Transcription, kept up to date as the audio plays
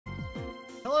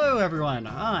Hello everyone,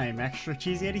 I'm Extra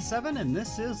Cheesy 87 and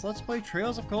this is Let's Play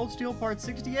Trails of Cold Steel Part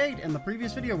 68. In the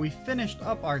previous video we finished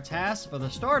up our task for the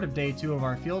start of day 2 of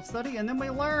our field study, and then we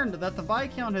learned that the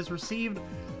Viscount has received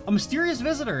a mysterious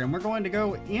visitor and we're going to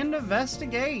go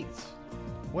investigate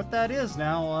what that is.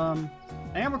 Now,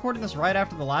 I am recording this right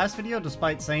after the last video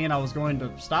despite saying I was going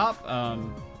to stop.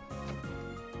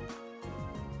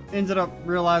 Ended up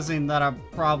realizing that I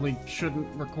probably shouldn't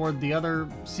record the other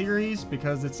series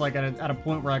because it's like at a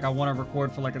point where like I want to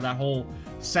record for like that whole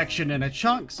section in a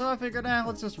chunk. So I figured,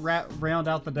 let's just round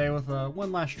out the day with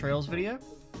one last Trails video.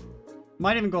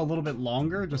 Might even go a little bit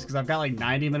longer just because I've got like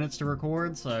 90 minutes to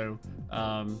record, so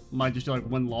might just do like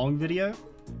one long video.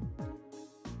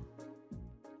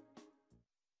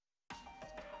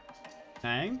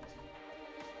 Hang.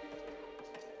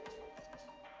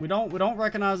 We don't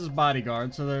recognize his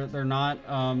bodyguard, so they're not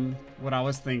what I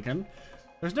was thinking.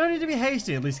 There's no need to be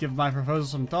hasty, at least give my proposal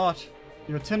some thought.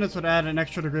 Your attendance would add an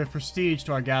extra degree of prestige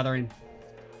to our gathering.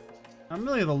 I'm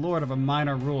really the lord of a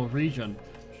minor rural region.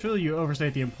 Surely you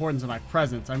overstate the importance of my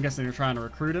presence. I'm guessing you're trying to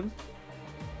recruit him.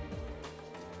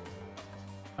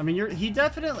 I mean, he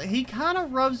kind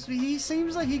of rubs me. He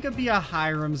seems like he could be a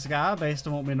Hiram's guy based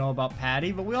on what we know about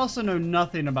Patty, but we also know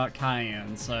nothing about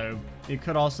Cayenne, so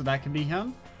that could be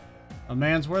him. A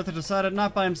man's worth is decided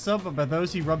not by himself, but by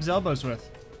those he rubs elbows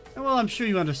with. And well, I'm sure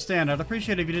you understand. I'd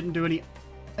appreciate if you didn't do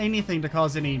anything to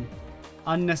cause any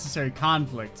unnecessary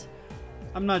conflict.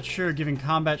 I'm not sure giving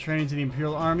combat training to the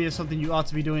Imperial Army is something you ought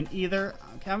to be doing either.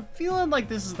 Okay, I'm feeling like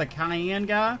this is the Cayenne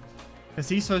guy, because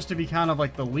he's supposed to be kind of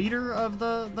like the leader of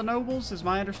the nobles, is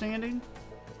my understanding.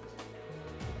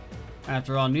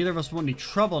 After all, neither of us want any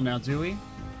trouble now, do we?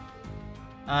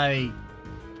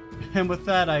 And with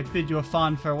that, I bid you a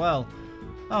fond farewell.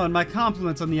 Oh, and my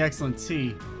compliments on the excellent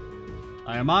tea.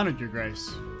 I am honored, Your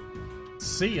Grace.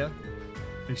 See ya.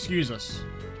 Excuse us.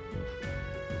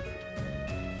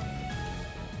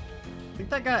 Think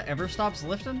that guy ever stops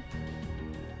lifting?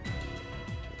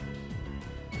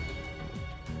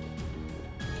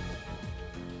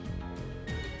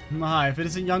 My, if it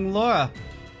isn't young Laura.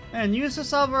 And you, Sir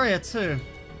Salvaria, too.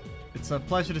 It's a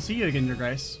pleasure to see you again, Your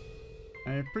Grace.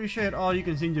 I appreciate all you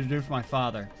continue to do for my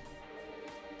father.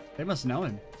 They must know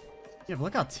him. Yeah, but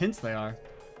look how tense they are.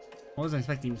 I wasn't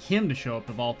expecting him to show up,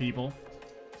 of all people.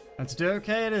 That's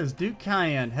okay, it is. Duke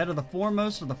Cayenne, head of the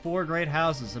foremost of the four great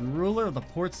houses and ruler of the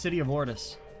port city of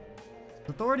Ortis. His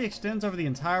authority extends over the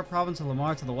entire province of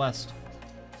Lamar to the west.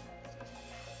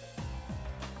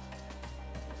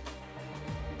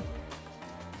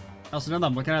 Also, now that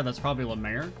I'm looking at it, that's probably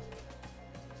Lamar.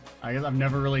 I guess I've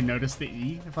never really noticed the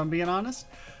E, if I'm being honest.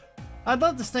 I'd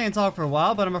love to stay and talk for a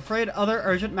while, but I'm afraid other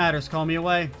urgent matters call me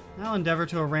away. I'll endeavor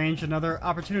to arrange another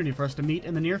opportunity for us to meet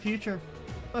in the near future.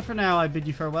 But for now, I bid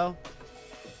you farewell.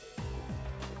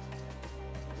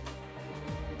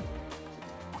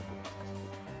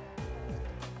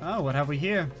 Oh, what have we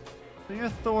here? So you're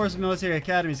Thor's Military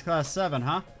Academy's Class 7,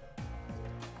 huh?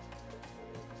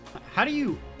 How do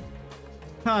you...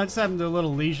 I just happened to do a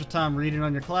little leisure time reading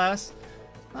on your class.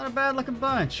 Not a bad looking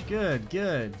bunch. Good,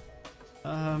 good.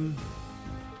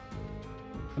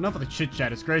 Enough of the chit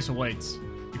chat. His Grace awaits.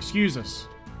 Excuse us.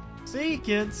 See,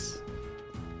 kids.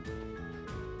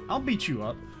 I'll beat you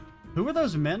up. Who are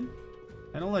those men?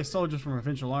 I don't like soldiers from a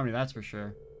provincial army, that's for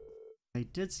sure. They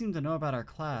did seem to know about our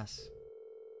class.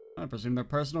 I presume they're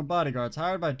personal bodyguards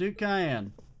hired by Duke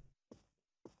Cayenne.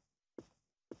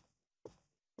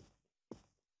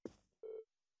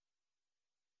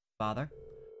 Father?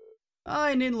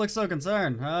 I needn't look so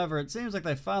concerned. However, it seems like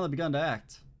they've finally begun to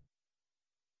act.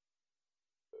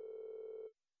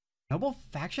 Noble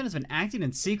faction has been acting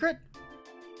in secret?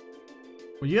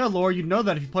 Well, yeah, Laura, you'd know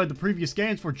that if you played the previous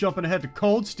games before jumping ahead to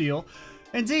Cold Steel.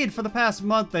 Indeed, for the past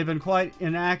month, they've been quite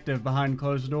inactive behind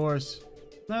closed doors.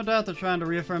 No doubt they're trying to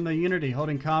reaffirm their unity,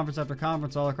 holding conference after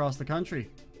conference all across the country.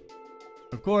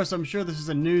 Of course, I'm sure this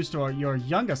isn't news to your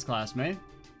youngest classmate.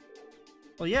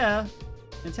 Well, yeah.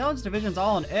 Intelligence Division's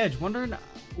all on edge, wondering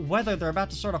whether they're about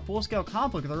to start a full-scale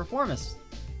conflict with the Reformists.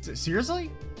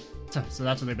 Seriously? So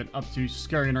that's what they've been up to,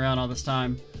 scurrying around all this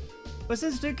time. But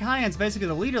since Duke Cayenne's basically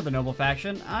the leader of the noble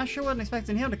faction, I sure wasn't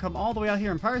expecting him to come all the way out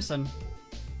here in person.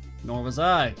 Nor was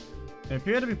I. They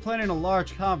appear to be planning a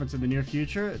large conference in the near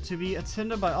future to be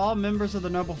attended by all members of the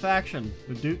noble faction.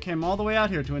 The Duke came all the way out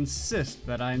here to insist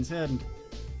that I attend.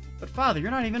 But Father,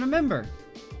 you're not even a member.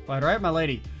 Quite right, my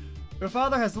lady. Your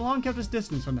father has long kept his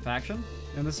distance from the faction.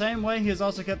 In the same way, he has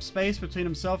also kept space between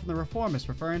himself and the Reformists,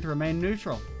 preferring to remain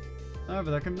neutral. However,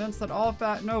 they're convinced that all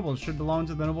fat nobles should belong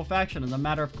to the noble faction as a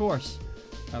matter of course.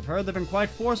 I've heard they've been quite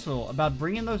forceful about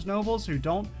bringing those nobles who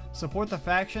don't support the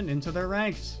faction into their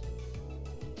ranks.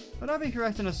 Would I be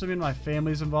correct in assuming my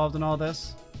family's involved in all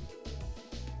this?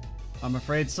 I'm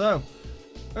afraid so.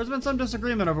 There's been some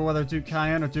disagreement over whether Duke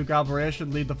Cayenne or Duke Alberia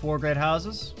should lead the four great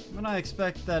houses, and I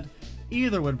expect that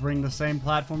either would bring the same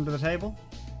platform to the table.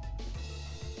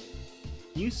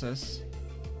 Eustace,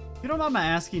 if you don't mind my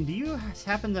asking, do you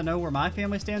happen to know where my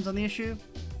family stands on the issue?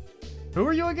 Who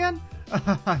are you again?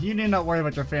 You need not worry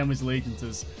about your family's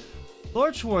allegiances.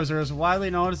 Lord Schwarzer is widely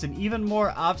known as an even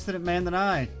more obstinate man than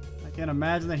I can't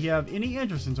imagine that he have any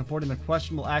interest in supporting the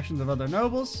questionable actions of other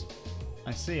nobles.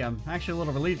 I see. I'm actually a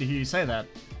little relieved to hear you say that.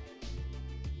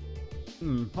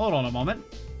 Hold on a moment.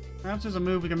 Perhaps there's a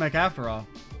move we can make after all.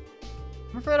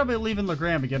 I'm afraid I'll be leaving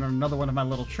Legrand again on another one of my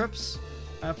little trips.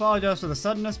 I apologize for the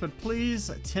suddenness, but please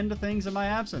attend to things in my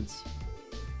absence.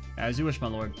 As you wish, my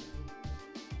lord.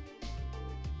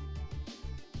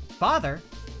 Father?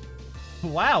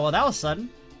 Wow, well that was sudden.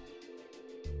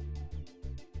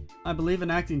 I believe in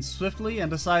acting swiftly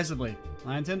and decisively.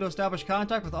 I intend to establish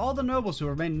contact with all the nobles who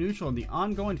remain neutral in the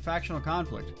ongoing factional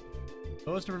conflict,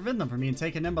 so as to prevent them from being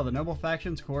taken in by the noble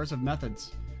faction's coercive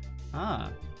methods.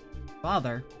 Ah,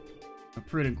 Father. A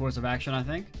prudent course of action, I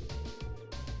think.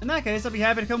 In that case, I'll be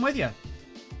happy to come with you.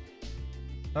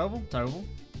 Toval,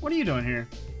 what are you doing here?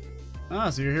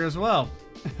 Ah, so you're here as well.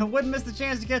 Wouldn't miss the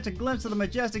chance to catch a glimpse of the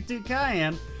majestic Duke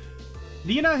Cayenne.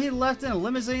 Do you know he left in a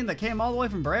limousine that came all the way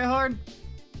from Brehard?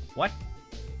 What?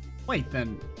 Wait,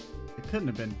 then, it couldn't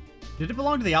have been. Did it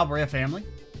belong to the Alberia family?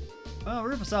 Well,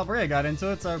 Rufus Alberia got into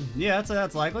it, so yeah, I'd say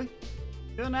that's likely.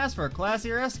 Couldn't ask for a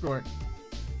classier escort.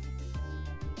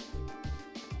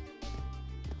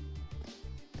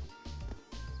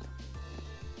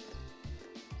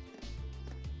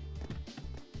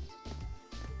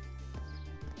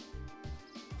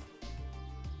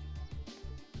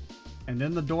 And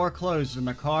then the door closed and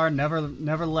the car never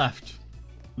left,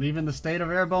 leaving the state of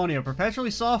Erebonia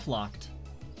perpetually soft-locked.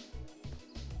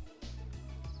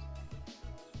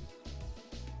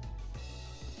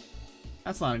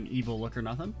 That's not an evil look or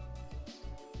nothing.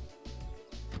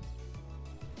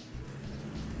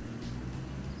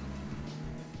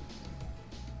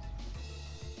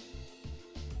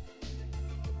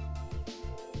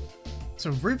 So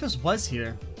Rufus was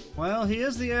here. Well, he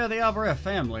is the heir of the Alberia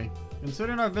family.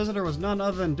 Considering our visitor was none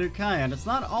other than Duke Cayenne, it's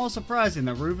not all surprising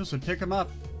that Rufus would pick him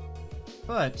up.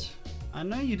 But, I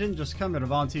know you didn't just come here to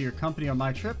volunteer your company on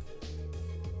my trip.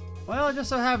 Well, it just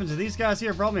so happens that these guys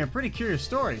here brought me a pretty curious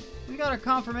story. We got a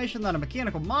confirmation that a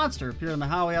mechanical monster appeared on the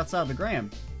highway outside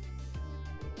Legrand.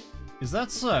 Is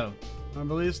that so? I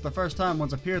believe it's the first time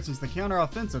one's appeared since the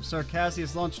counter-offensive Sir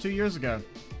Cassius launched 2 years ago.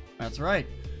 That's right.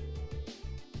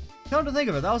 Come to think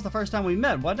of it, that was the first time we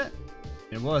met, wasn't it?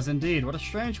 It was indeed. What a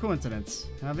strange coincidence.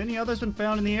 Have any others been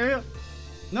found in the area?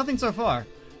 Nothing so far.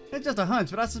 It's just a hunch,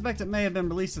 but I suspect it may have been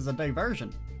released as a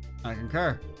diversion. I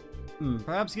concur.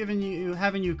 Perhaps having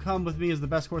you come with me is the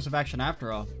best course of action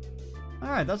after all.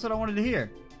 Alright, that's what I wanted to hear.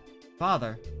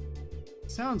 Father, it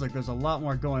sounds like there's a lot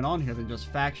more going on here than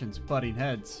just factions butting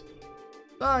heads.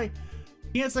 Sorry,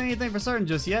 can't say anything for certain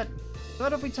just yet,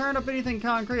 but if we turn up anything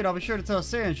concrete, I'll be sure to tell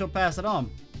Sarah and she'll pass it on.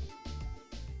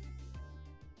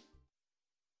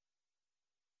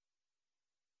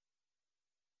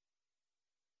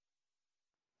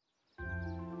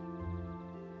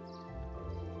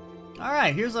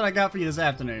 Alright, here's what I got for you this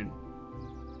afternoon.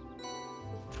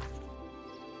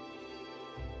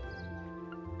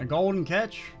 A golden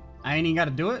catch? I ain't even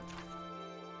gotta do it.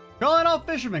 Calling all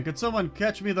fishermen, could someone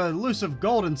catch me the elusive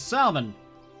golden salmon?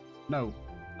 No,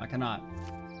 I cannot.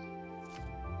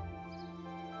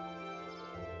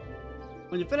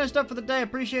 When you're finished up for the day, I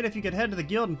appreciate it if you could head to the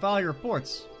guild and file your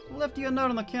reports. I'll left you a note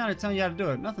on the counter telling you how to do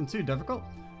it. Nothing too difficult.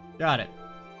 Got it.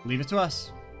 Leave it to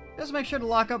us. Just make sure to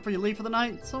lock up before you leave for the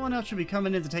night. Someone else should be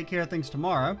coming in to take care of things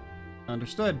tomorrow.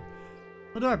 Understood.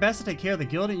 We'll do our best to take care of the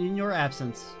guild in your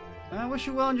absence. I wish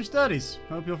you well in your studies.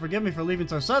 Hope you'll forgive me for leaving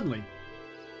so suddenly.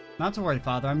 Not to worry,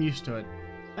 Father. I'm used to it.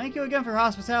 Thank you again for your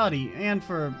hospitality and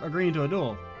for agreeing to a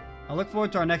duel. I look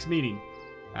forward to our next meeting.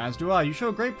 As do I. You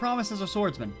show great promise as a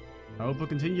swordsman. I hope you'll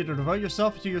continue to devote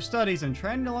yourself to your studies and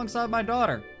training alongside my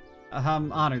daughter.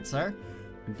 I'm honored, sir.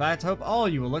 In fact, I hope all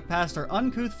of you will look past her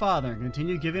uncouth father and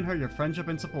continue giving her your friendship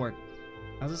and support.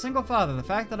 As a single father, the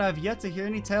fact that I have yet to hear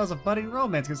any tales of budding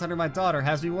romance concerning my daughter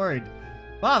has me worried.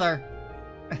 Father!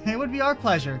 It would be our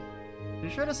pleasure. You're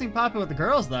sure to seem popular with the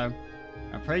girls, though.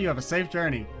 I pray you have a safe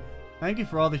journey. Thank you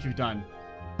for all that you've done.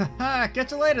 Haha,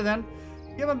 catch you later then.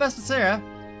 Give my best to Sarah.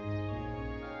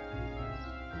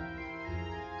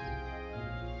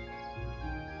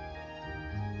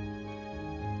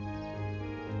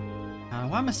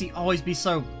 Why must he always be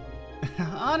so...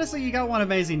 Honestly, you got one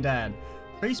amazing dad.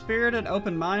 Free-spirited,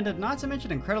 open-minded, not to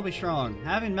mention incredibly strong.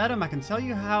 Having met him, I can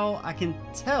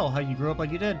tell how you grew up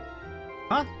like you did.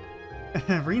 Huh?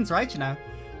 Reen's right, you know.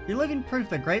 You're living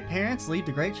proof that great parents lead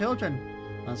to great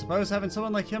children. I suppose having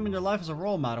someone like him in your life as a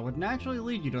role model would naturally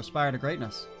lead you to aspire to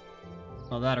greatness.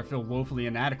 Well, that or feel woefully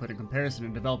inadequate in comparison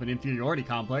and develop an inferiority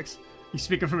complex. You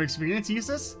speaking from experience,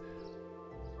 Eustace?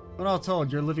 When all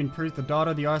told, you're living proof the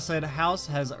daughter of the Arsaid house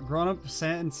has grown up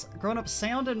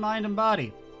sound in mind and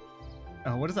body.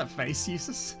 Oh, what is that face,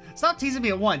 Eustace? Stop teasing me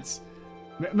at once!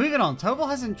 Moving on, Toval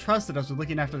has entrusted us with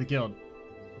looking after the guild.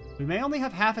 We may only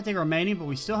have half a day remaining, but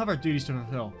we still have our duties to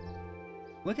fulfill.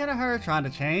 Look at her trying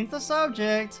to change the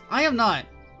subject. I am not!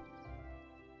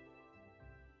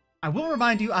 I will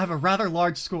remind you, I have a rather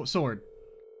large sword.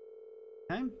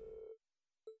 Okay?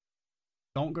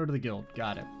 Don't go to the guild.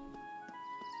 Got it.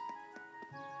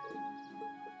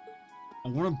 I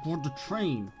want to board the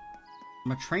train.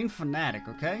 I'm a train fanatic,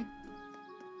 okay?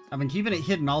 I've been keeping it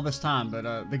hidden all this time,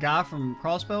 but the guy from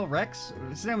Crossbell, Rex,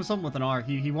 his name was something with an R,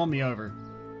 he won me over.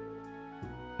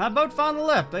 That boat finally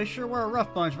left. They sure were a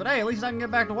rough bunch, but hey, at least I can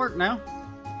get back to work now.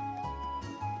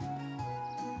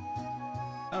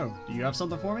 Oh, do you have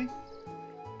something for me?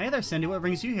 Hey there, Cindy, what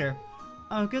brings you here?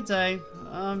 Oh, good day.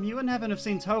 You wouldn't happen to have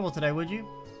seen Toval today, would you?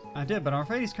 I did, but I'm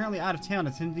afraid he's currently out of town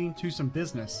attending to some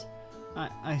business.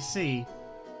 I see.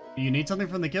 Do you need something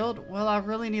from the guild? Well, I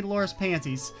really need Laura's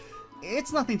panties.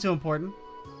 It's nothing too important.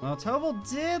 Well, Toval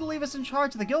did leave us in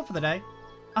charge of the guild for the day.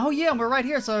 Oh yeah, and we're right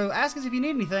here, so ask us if you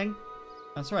need anything.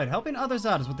 That's right, helping others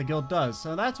out is what the guild does,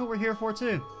 so that's what we're here for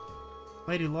too.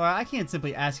 Lady Laura, I can't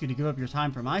simply ask you to give up your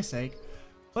time for my sake,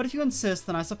 but if you insist,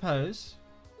 then I suppose.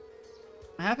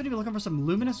 I happen to be looking for some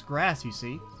luminous grass, you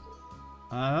see.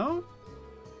 Oh?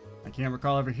 I can't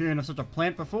recall ever hearing of such a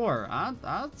plant before.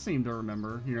 I seem to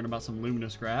remember hearing about some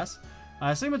luminous grass.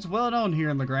 I assume it's well known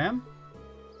here in Legram.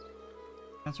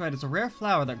 That's right, it's a rare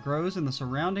flower that grows in the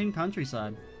surrounding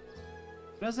countryside.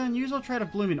 It has an unusual trait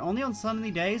of blooming only on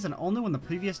sunny days and only when the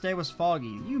previous day was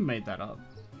foggy. You made that up.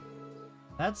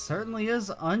 That certainly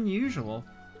is unusual.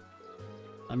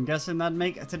 I'm guessing that'd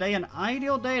make today an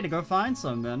ideal day to go find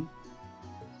some then.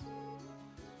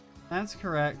 That's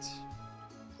correct.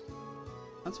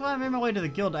 That's why I made my way to the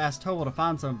guild to ask Toval to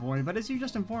find some for me, but as you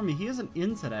just informed me, he isn't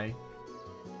in today.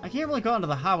 I can't really go onto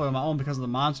the highway on my own because of the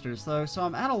monsters, though, so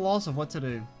I'm at a loss of what to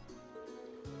do.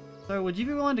 So, would you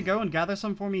be willing to go and gather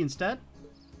some for me instead?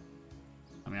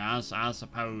 I mean, I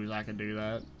suppose I could do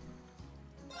that.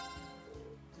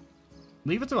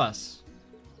 Leave it to us.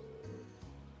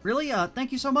 Really?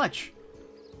 Thank you so much.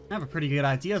 I have a pretty good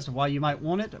idea as to why you might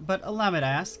want it, but allow me to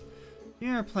ask.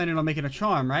 You're planning on making a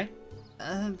charm, right?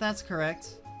 That's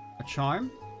correct. A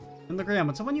charm? In Legram,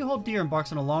 when someone you hold dear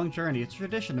embarks on a long journey, it's a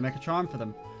tradition to make a charm for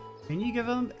them. Can you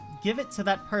give it to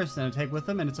that person to take with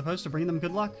them, and it's supposed to bring them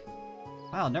good luck?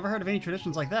 Wow, never heard of any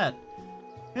traditions like that.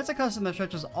 It's a custom that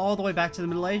stretches all the way back to the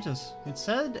Middle Ages. It's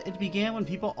said it began when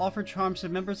people offered charms to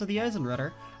members of the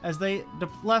Eisenritter as they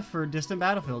left for distant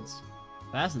battlefields.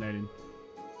 Fascinating.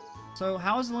 So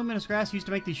how is the luminous grass used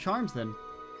to make these charms then?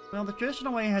 Well, the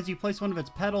traditional way has you place one of its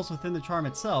petals within the charm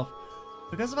itself.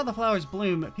 Because of how the flowers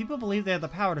bloom, people believe they have the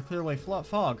power to clear away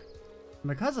fog. And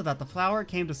because of that, the flower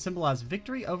came to symbolize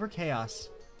victory over chaos.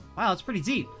 Wow, it's pretty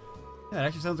deep. Yeah, that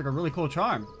actually sounds like a really cool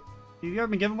charm. Have you ever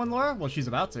been given one, Laura? Well, she's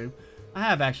about to. I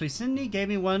have, actually. Cindy gave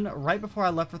me one right before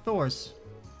I left for Thor's.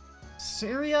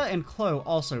 Syria and Chloe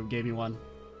also gave me one.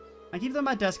 I keep them on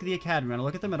my desk at the academy, and I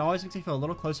look at them and it always makes me feel a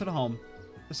little closer to home.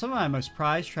 They're some of my most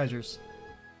prized treasures.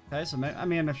 Okay, so, I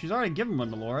mean, if she's already given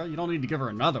one to Laura, you don't need to give her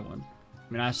another one.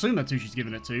 I mean, I assume that's who she's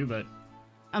giving it to, but...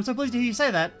 I'm so pleased to hear you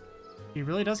say that. She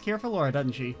really does care for Laura,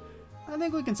 doesn't she? I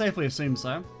think we can safely assume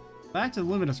so. Back to the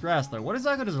luminous grass, though. What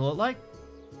exactly does it look like?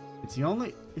 It's the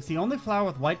only flower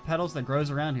with white petals that grows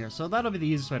around here, so that'll be the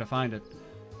easiest way to find it.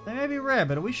 They may be rare,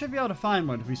 but we should be able to find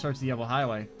one if we search the Yellow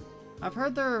Highway. I've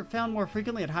heard they're found more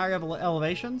frequently at higher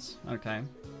elevations. Okay.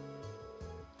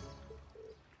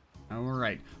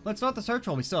 Alright, let's start the search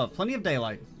while we still have plenty of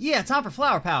daylight. Yeah, time for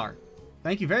flower power!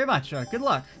 Thank you very much. Good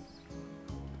luck.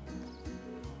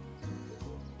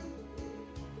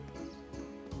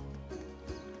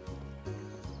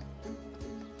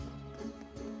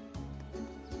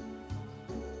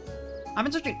 I've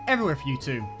been searching everywhere for you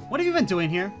two. What have you been doing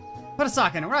here? Put a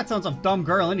sock in it. We're not telling some dumb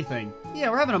girl anything. Yeah,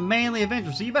 we're having a manly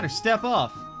adventure, so you better step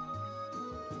off.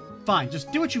 Fine,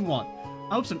 just do what you want.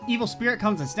 I hope some evil spirit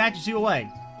comes and snatches you away.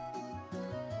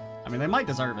 I mean, they might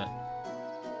deserve it.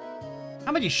 How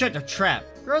about you shut your trap?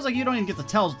 Girls like you don't even get to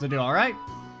tell us what to do, alright?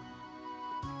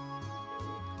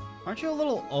 Aren't you a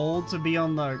little old to be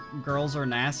on the girls are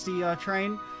nasty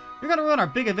train? You're gonna ruin our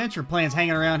big adventure plans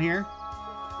hanging around here.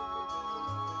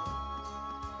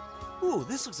 Ooh,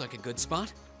 this looks like a good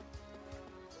spot.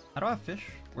 How do I fish?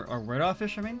 Where do I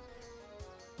fish, I mean?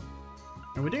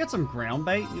 And we did get some ground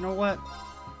bait. You know what?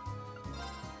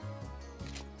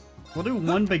 We'll do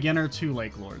 1 beginner, 2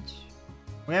 lake lords.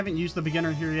 We haven't used the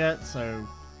beginner here yet, so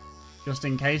just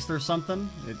in case there's something.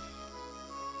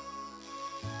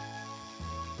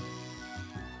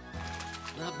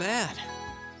 Not bad.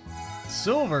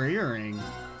 Silver earring.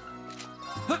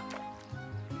 Huh.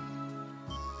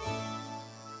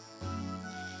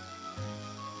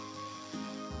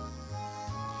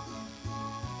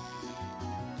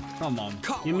 Come on,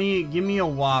 give me a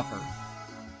whopper.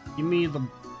 Give me the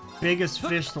biggest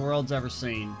fish the world's ever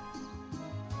seen.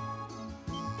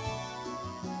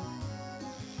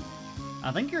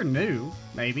 I think you're new,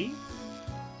 maybe.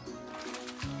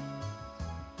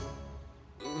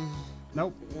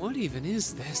 Nope. What even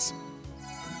is this?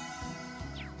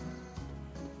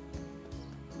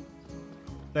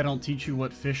 They don't teach you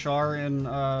what fish are in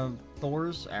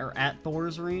Thor's, or at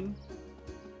Thor's Arena.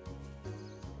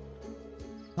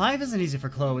 Life isn't easy for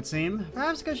Chloe, it would seem.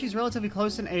 Perhaps because she's relatively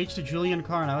close in age to Julian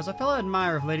Carno. As a fellow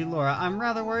admirer of Lady Laura, I'm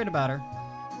rather worried about her.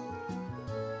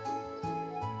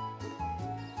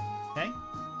 Okay.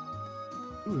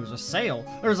 Ooh, there's a sale.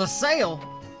 There's a sale!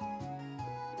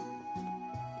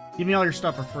 Give me all your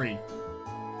stuff for free.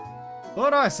 What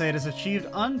do I say? It has achieved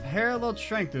unparalleled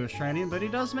strength through his training, but he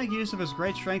does make use of his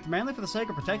great strength mainly for the sake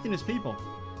of protecting his people.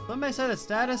 Some may say that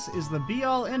status is the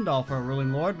be-all, end-all for a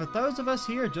ruling lord, but those of us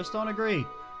here just don't agree.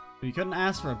 You couldn't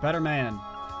ask for a better man.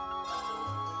 Are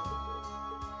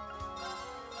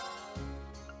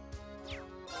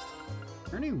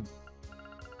there any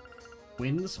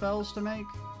wind spells to make?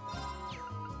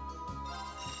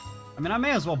 I mean, I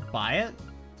may as well buy it.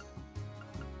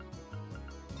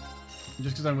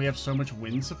 Just because then we have so much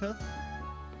wind sapith.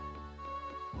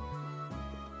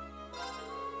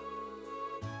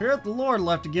 Here at the Lord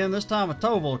left again, this time with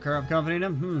Toval accompanying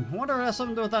him. I wonder if it has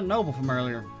something to do with that noble from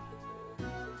earlier.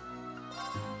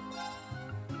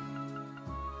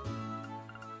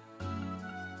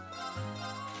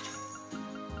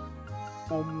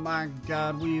 Oh my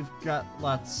god, we've got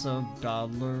lots of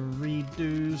dollary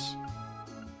dues.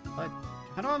 Like,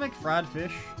 how do I make fried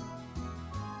fish?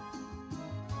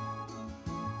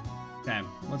 Okay,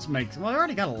 let's make... Well, I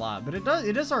already got a lot, but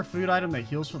it is our food item that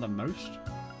heals for the most.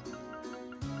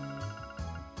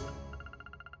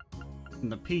 And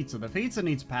the pizza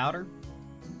needs powder.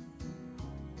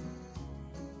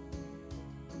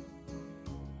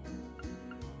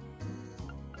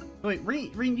 Wait,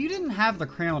 Reen, you didn't have the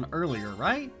crown earlier,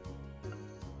 right?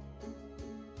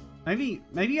 Maybe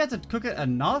you have to cook it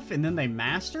enough and then they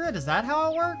master it? Is that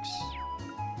how it works?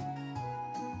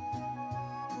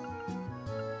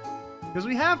 Because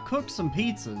we have cooked some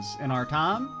pizzas in our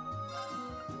time.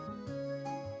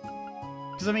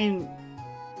 Because, I mean,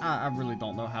 I really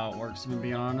don't know how it works, if I'm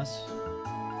being honest.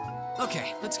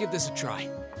 Okay, let's give this a try.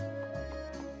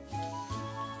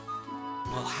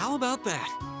 Well, how about that?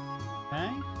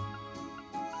 Okay.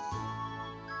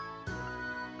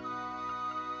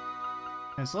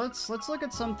 Okay, so let's look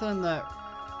at something that...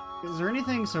 Is there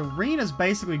anything... So, Reen is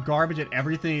basically garbage at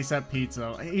everything except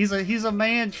pizza. He's a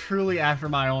man truly after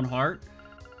my own heart.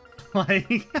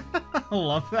 Like, I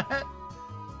love that.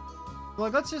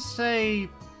 Like, let's just say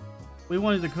we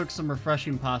wanted to cook some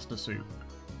refreshing pasta soup.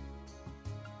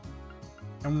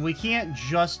 And we can't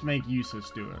just make Eustace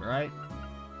do it, right?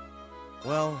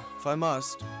 Well, if I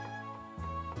must.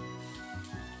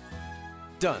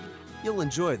 Done. You'll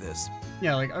enjoy this.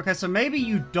 Yeah, like, okay, so maybe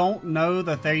you don't know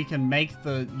that they can make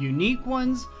the unique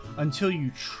ones until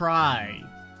you try.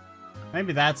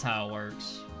 Maybe that's how it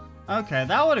works. Okay,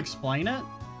 that would explain it.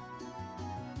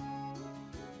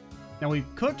 Now, we've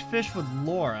cooked fish with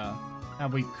Laura.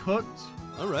 Have we cooked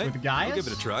with Gaius? I'll give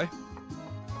it a try.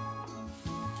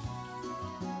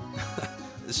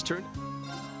 This turn...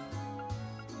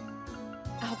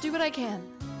 I'll do what I can.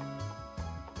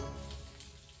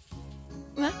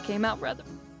 That came out rather...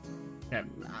 Yeah,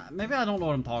 maybe I don't know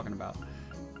what I'm talking about.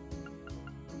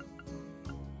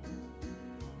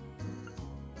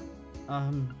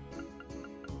 Now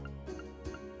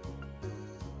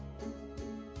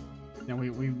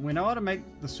we know how to make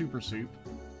the super soup.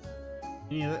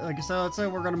 Yeah, like I said, let's say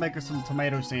we're gonna make us some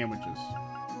tomato sandwiches.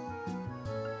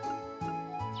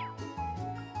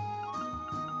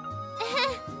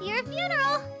 Your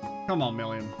funeral! Come on,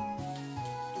 Milliam.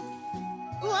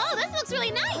 Whoa, this looks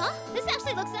really nice! Huh? This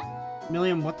actually looks...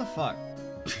 Milliam, what the fuck?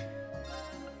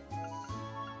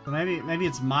 So maybe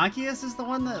it's Machias is the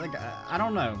one that, like, I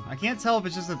don't know. I can't tell if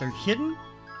it's just that they're hidden,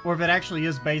 or if it actually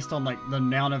is based on, like, the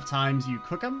amount of times you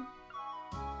cook them.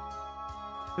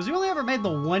 Because we only ever made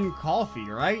the one coffee,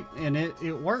 right? And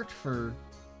it worked for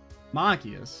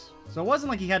Machias. So it wasn't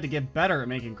like he had to get better at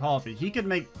making coffee. He could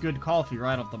make good coffee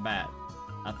right off the bat,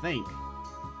 I think.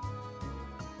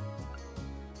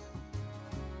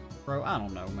 Bro, I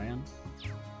don't know, man.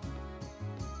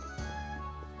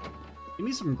 Give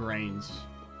me some grains,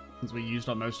 since we used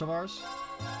up most of ours.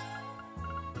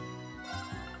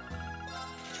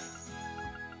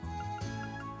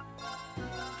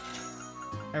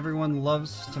 Everyone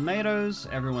loves tomatoes.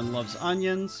 Everyone loves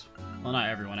onions. Well, not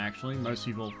everyone, actually. Most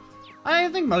people... I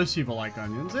think most people like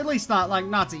onions. At least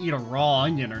not to eat a raw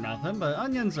onion or nothing, but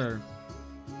onions are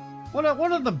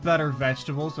one of the better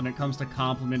vegetables when it comes to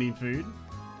complementing food.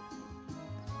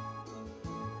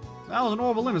 That was an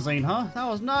orbital limousine, huh? That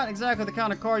was not exactly the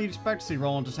kind of car you'd expect to see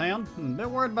rolling to town. A bit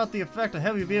worried about the effect a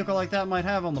heavy vehicle like that might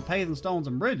have on the paving stones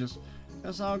and bridges.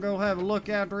 Guess I'll go have a look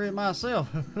after it myself.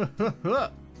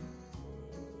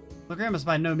 Logram is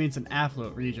by no means an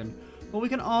affluent region, but we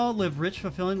can all live rich,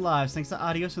 fulfilling lives thanks to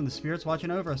Adios and the spirits watching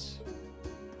over us.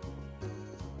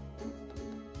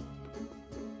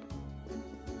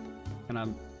 Can I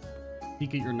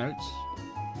peek at your notes?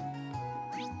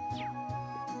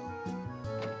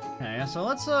 Okay, so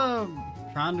let's try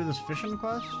and do this fishing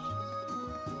quest.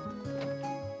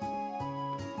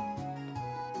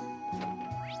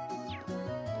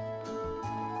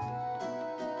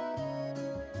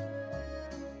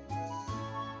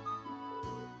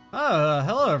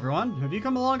 Hello everyone. Have you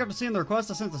come along after seeing the request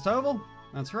I sent to Toval?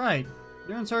 That's right.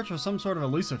 You're in search of some sort of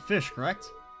elusive fish, correct?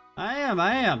 I am.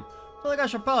 I feel like I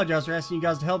should apologize for asking you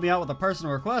guys to help me out with a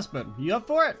personal request, but you up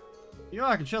for it? You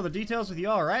are. I can share the details with you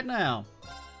all right now.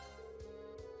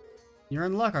 You're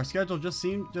in luck. Our schedule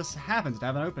just happens to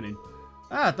have an opening.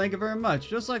 Ah, thank you very much.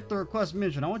 Just like the request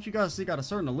mentioned, I want you guys to seek out a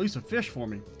certain elusive fish for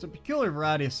me. It's a peculiar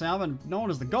variety of salmon known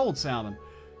as the gold salmon.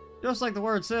 Just like the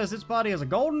word says, its body has a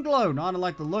golden glow, not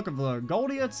unlike the look of the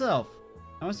Goldie itself.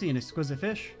 I want to see an exquisite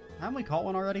fish. Haven't we caught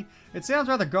one already? It sounds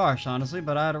rather harsh, honestly,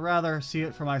 but I'd rather see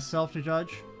it for myself to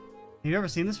judge. Have you ever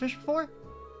seen this fish before?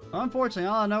 Well, unfortunately,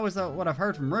 all I know is that what I've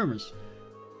heard from rumors.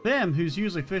 Bim, who's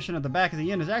usually fishing at the back of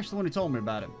the inn, is actually the one who told me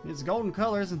about it. Its golden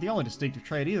color isn't the only distinctive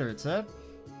trait either, it said.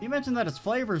 He mentioned that its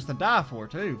flavor is to die for,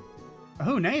 too.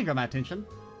 Oh, name got my attention.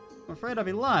 I'm afraid I'd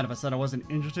be lying if I said I wasn't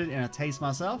interested in a taste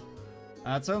myself.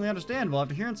 That's certainly understandable.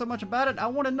 After hearing so much about it, I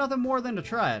wanted nothing more than to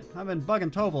try it. I've been bugging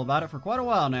Toval about it for quite a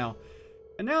while now.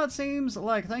 And now it seems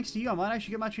like, thanks to you, I might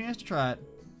actually get my chance to try it.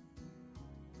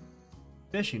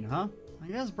 Fishing, huh? I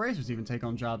guess bracers even take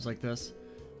on jobs like this.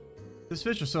 This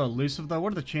fish is so elusive, though.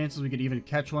 What are the chances we could even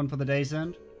catch one for the day's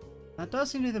end? That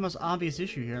does seem to be the most obvious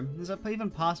issue here. Is it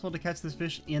even possible to catch this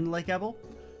fish in Lake Ebel?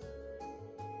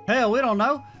 Hell, we don't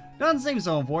know. Doesn't seem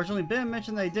so, unfortunately. Ben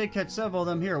mentioned they did catch several of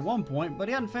them here at one point, but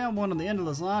he hadn't found one on the end of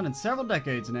this line in several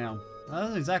decades now. That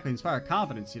doesn't exactly inspire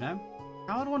confidence, you know?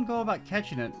 How would one go about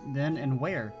catching it, then, and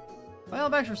where? Well,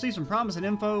 I've actually received some promising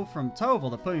info from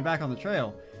Toval to put me back on the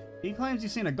trail. He claims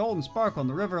he's seen a golden sparkle on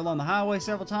the river along the highway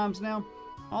several times now.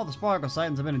 All the sparkle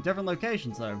sightings have been in different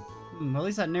locations, though. Well, at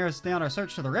least that narrows down our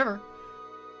search to the river.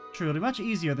 True, it'll be much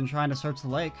easier than trying to search the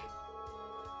lake.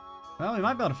 Well, we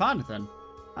might be able to find it then.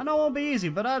 I know it won't be easy,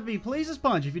 but I'd be pleased as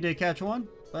punch if you did catch one.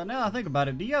 But now I think about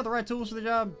it, do you have the right tools for the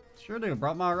job? Sure do.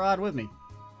 Brought my rod with me.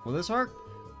 Will this work?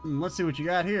 Let's see what you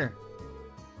got here.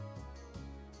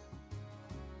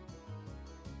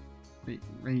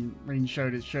 Reen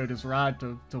showed his rod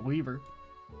to Weaver.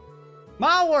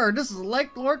 My word, this is the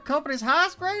Lake Lord Company's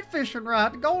highest grade fishing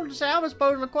rod. The golden salmon is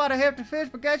supposedly quite a hefty fish,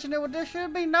 but catching it with this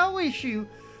should be no issue.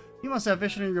 You must have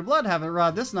fishing in your blood having a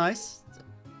rod this nice.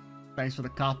 Thanks for the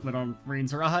compliment on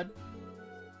Reen's rod.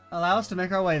 Allow us to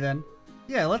make our way then.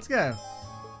 Yeah, let's go.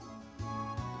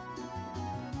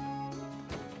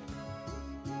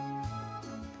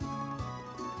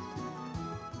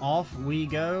 Off we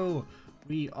go.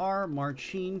 We are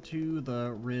marching to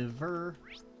the river.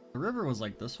 The river was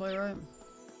like this way, right?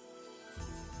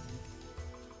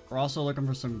 We're also looking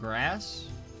for some grass.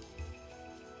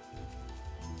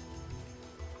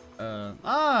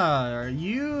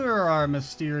 You are our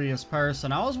mysterious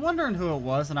person. I was wondering who it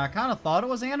was, and I kind of thought it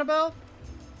was Annabelle.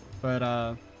 But,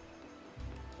 I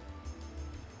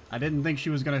didn't think she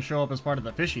was going to show up as part of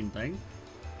the fishing thing.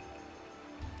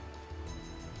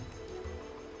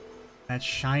 That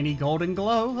shiny golden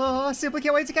glow. Oh, I simply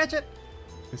can't wait to catch it.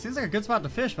 It seems like a good spot to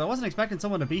fish, but I wasn't expecting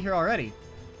someone to be here already.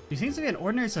 She seems to be an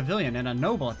ordinary civilian and a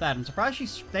noble at that. I'm surprised she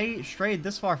strayed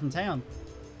this far from town.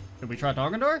 Could we try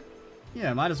talking to her?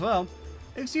 Yeah, might as well.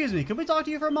 Excuse me, could we talk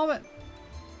to you for a moment?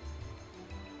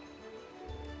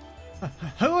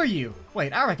 Who are you?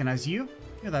 Wait, I recognize you.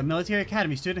 You're that military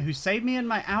academy student who saved me in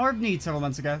my hour of need several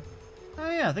months ago. Oh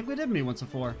yeah, I think we did meet once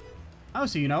before. Oh,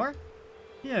 so you know her?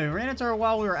 Yeah, we ran into her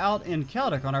while we were out in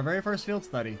Celtic on our very first field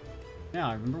study. Now,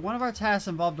 I remember one of our tasks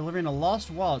involved delivering a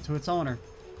lost wallet to its owner.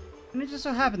 And it just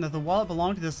so happened that the wallet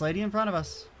belonged to this lady in front of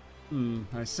us.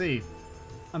 I see.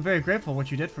 I'm very grateful for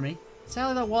what you did for me.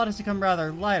 Sadly, that wallet has become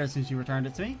rather lighter since you returned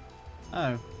it to me.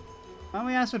 Oh. Why don't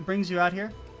we ask what brings you out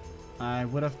here? I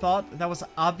would have thought that was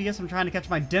obvious. I'm trying to catch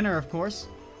my dinner, of course.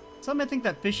 Some may think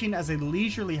that fishing as a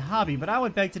leisurely hobby, but I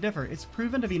would beg to differ. It's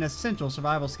proven to be an essential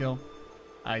survival skill.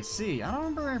 I see. I don't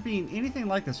remember there being anything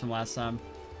like this from last time.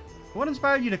 What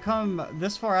inspired you to come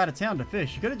this far out of town to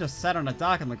fish? You could have just sat on a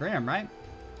dock in Legram, right?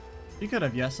 You could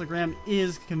have, yes. Legram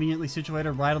is conveniently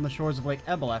situated right on the shores of Lake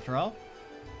Ebel, after all.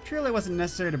 Surely it wasn't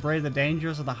necessary to brave the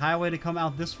dangers of the highway to come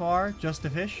out this far just to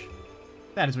fish?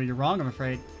 That is where you're wrong, I'm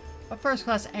afraid. A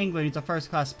first-class angler needs a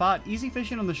first-class spot. Easy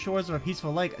fishing on the shores of a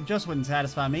peaceful lake just wouldn't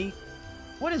satisfy me.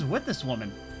 What is with this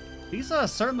woman? She's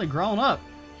certainly grown up.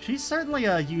 She's certainly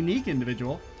a unique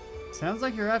individual. Sounds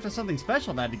like you're after something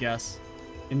special, if I had to guess.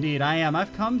 Indeed, I am.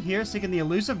 I've come here seeking the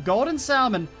elusive golden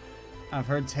salmon. I've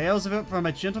heard tales of it from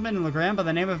a gentleman in Legram by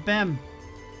the name of Bem.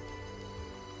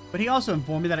 But he also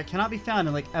informed me that it cannot be found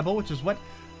in Lake Ebel, which is what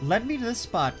led me to this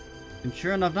spot. And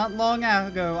sure enough, not long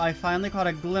ago, I finally caught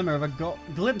a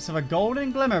glimpse of a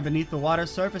golden glimmer beneath the water's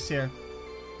surface here.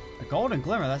 A golden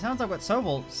glimmer? That sounds like what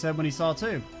Sobel said when he saw it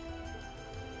too.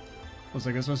 Looks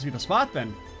like this must be the spot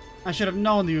then. I should have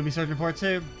known that you would be searching for it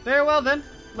too. Very well then.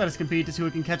 Let us compete to see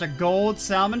who can catch a gold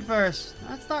salmon first.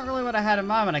 That's not really what I had in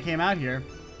mind when I came out here.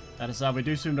 That aside, we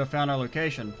do seem to have found our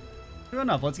location. True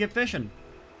enough, let's get fishing.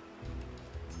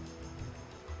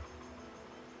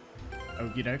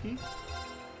 Okie dokie.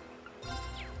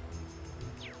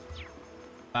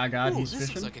 By God, he's this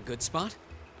fishing. looks like a good spot.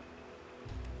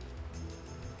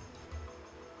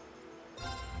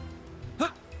 Huh.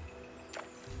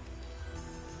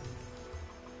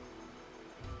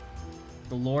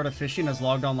 The Lord of Fishing has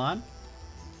logged online.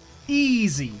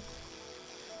 Easy.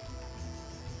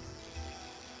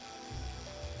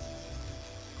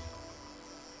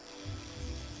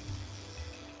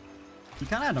 You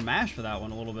kind of had to mash for that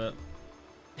one a little bit.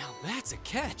 Now that's a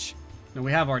catch. No,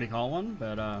 we have already caught one,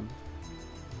 but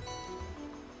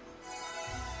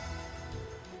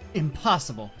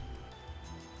impossible.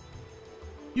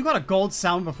 You got a gold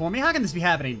salmon before me? How can this be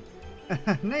happening?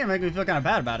 Now you're making me feel kind of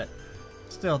bad about it.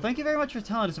 Still, thank you very much for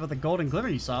telling us about the golden glimmer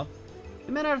you saw.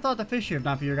 You may not have thought to fish here if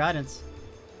not for your guidance.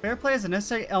 Fair play is a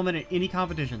necessary element in any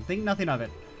competition. Think nothing of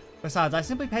it. Besides, I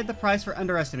simply paid the price for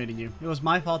underestimating you. It was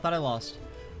my fault that I lost.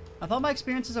 I thought my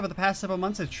experiences over the past several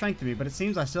months had strengthened me, but it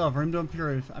seems I still have room to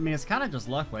improve. I mean, it's kind of just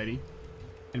luck, lady.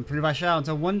 Improve I shall,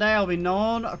 until one day I'll be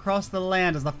known across the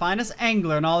land as the finest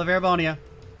angler in all of Erebonia.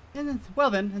 And,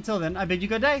 well then, until then, I bid you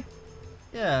good day.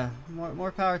 Yeah,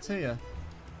 more power to you.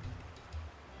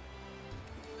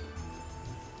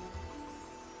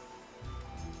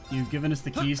 You've given us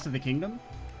the keys to the kingdom?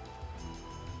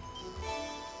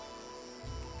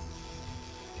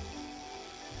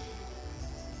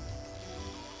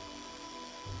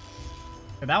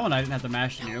 That one I didn't have to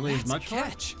mash nearly as much for.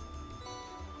 Catch.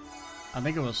 I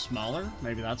think it was smaller.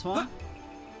 Maybe that's why.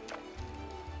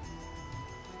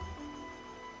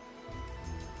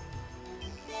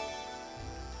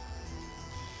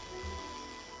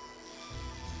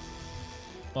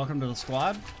 Welcome to the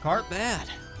squad. Carp. Not bad.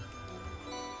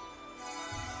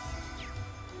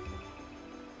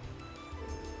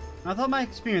 I thought my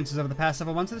experiences over the past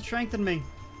several months had strengthened me.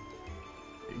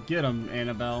 Get him,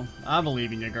 Annabelle. I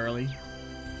believe in you, girlie.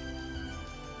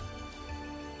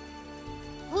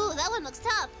 Ooh, that one looks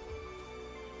tough.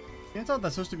 Can't tell if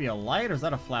that's supposed to be a light or is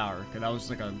that a flower? Cause that was just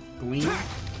like a gleam.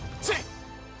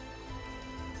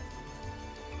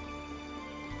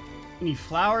 Any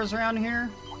flowers around here?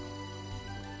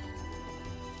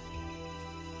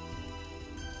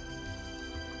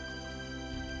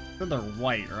 So they're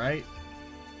white, right?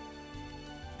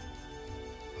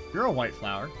 You're a white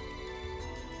flower.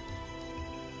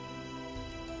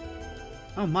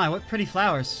 Oh my, what pretty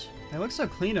flowers. They look so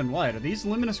clean and white. Are these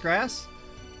luminous grass?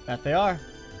 That they are.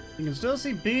 You can still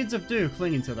see beads of dew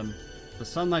clinging to them. The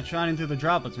sunlight shining through the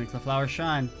droplets makes the flowers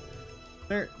shine.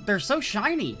 They're so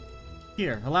shiny.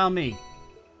 Here, allow me.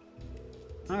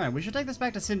 Alright, we should take this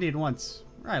back to Cindy at once.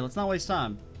 Right, let's not waste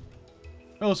time.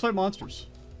 Oh, let's fight monsters.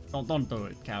 Don't do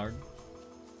it, coward.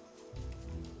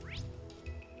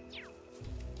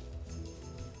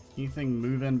 Anything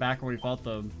move in back where we fought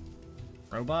the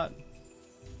robot?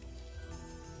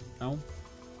 No?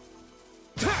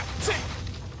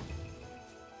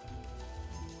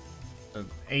 The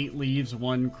 8 leaves,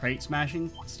 1 crate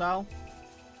smashing style?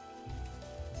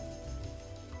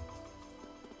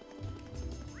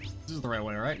 This is is the right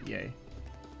way, right? Yay.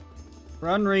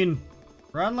 Run, Reen.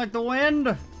 Run like the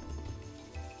wind!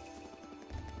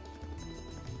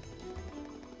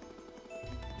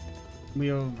 We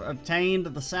have obtained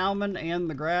the salmon and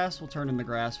the grass. We'll turn in the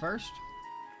grass first.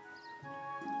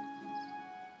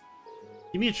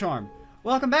 Give me a charm.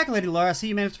 Welcome back, Lady Laura. I see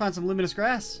you managed to find some luminous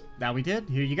grass. That we did.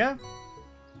 Here you go.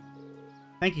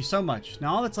 Thank you so much.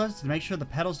 Now all that's left is to make sure the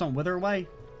petals don't wither away.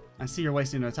 I see you're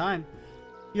wasting no time.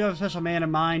 You have a special man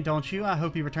in mind, don't you? I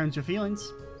hope he returns your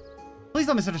feelings. Please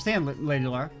don't misunderstand, Lady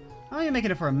Laura. I'm only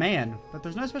making it for a man, but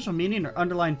there's no special meaning or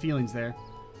underlying feelings there.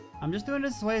 I'm just doing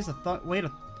this way as a way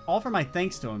to offer my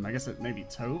thanks to him. I guess it may be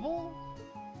Toval?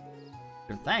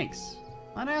 Your thanks?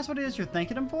 Might I ask what it is you're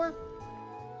thanking him for?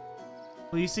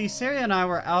 Well, you see, Sarah and I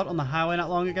were out on the highway not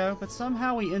long ago, but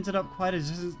somehow we ended up quite a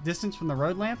distance from the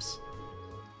road lamps.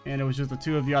 And it was just the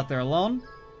two of you out there alone?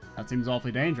 That seems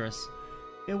awfully dangerous.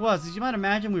 It was. As you might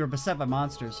imagine, we were beset by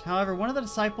monsters. However, one of the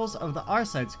disciples of the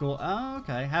Our-Side School,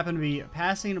 happened to be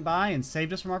passing by and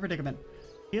saved us from our predicament.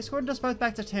 He escorted us both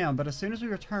back to town, but as soon as we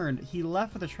returned, he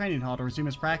left for the training hall to resume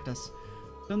his practice.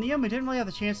 So in the end, we didn't really have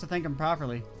the chance to thank him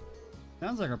properly.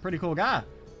 Sounds like a pretty cool guy.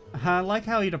 I like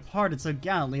how he departed so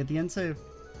gallantly at the end too.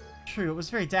 True, it was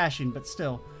very dashing, but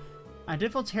still. I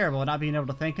did feel terrible at not being able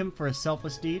to thank him for his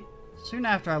selfless deed. Soon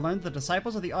after, I learned the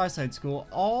disciples of the Our-Side School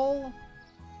all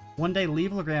one day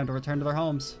leave Legram to return to their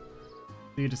homes.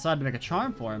 So you decided to make a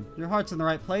charm for him. Your heart's in the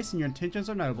right place and your intentions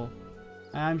are noble.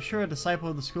 I'm sure a disciple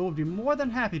of the school would be more than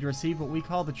happy to receive what we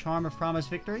call the charm of promised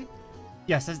victory.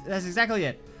 Yes, that's exactly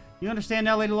it. You understand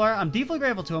now, Lady Laura? I'm deeply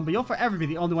grateful to him, but you'll forever be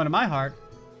the only one in my heart.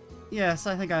 Yes,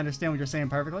 I think I understand what you're saying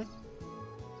perfectly.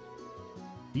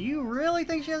 Do you really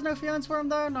think she has no feelings for him,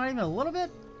 though? Not even a little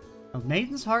bit? A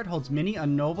maiden's heart holds many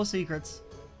unknowable secrets.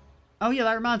 Oh yeah,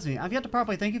 that reminds me. I've yet to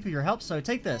properly thank you for your help, so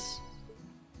take this.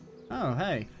 Oh,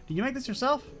 hey. Did you make this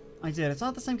yourself? I did. It's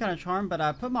not the same kind of charm, but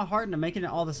I put my heart into making it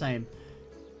all the same.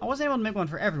 I wasn't able to make one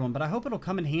for everyone, but I hope it'll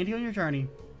come in handy on your journey.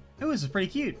 Ooh, this is pretty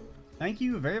cute. Thank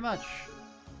you very much.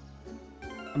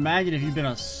 Imagine if you'd been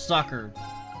a sucker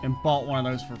and bought one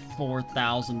of those for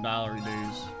 $4,000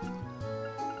 dues.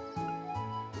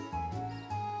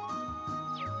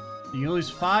 You lose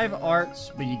 5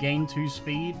 arts, but you gain 2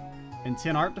 speed and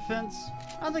 10 art defense.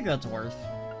 I think that's worth.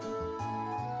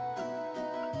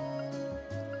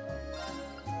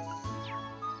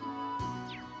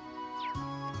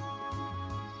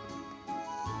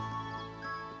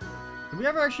 Did we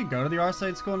ever actually go to the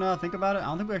Our-Side School now? I think about it. I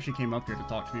don't think we actually came up here to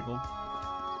talk to people.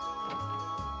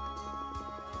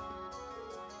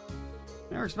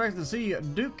 Never expected to see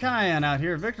Duke Cayenne out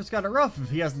here. Victor's got it rough if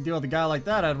he has to deal with a guy like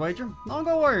that, I'd wager. Don't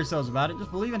go worry yourselves about it.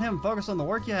 Just believe in him and focus on the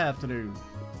work you have to do.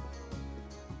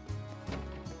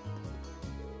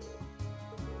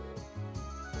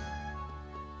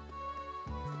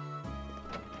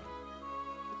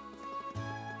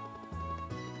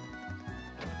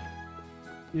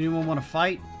 Anyone want to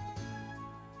fight?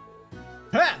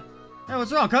 Ha! Hey,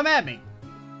 what's wrong? Come at me!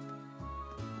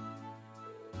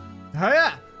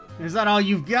 Hiya! Is that all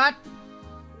you've got?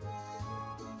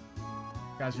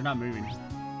 Guys, you're not moving.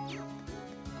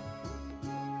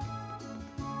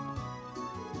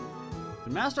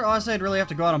 Did Master Our-Side really have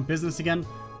to go out on business again?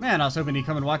 Man, I was hoping he'd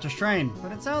come and watch us train,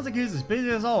 but it sounds like he's as busy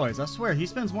as always. I swear, he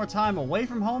spends more time away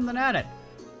from home than at it.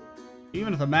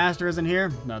 Even if the Master isn't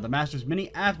here, no, the Master's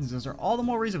many absences are all the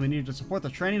more reason we need to support the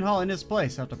training hall in his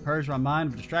place. I have to purge my mind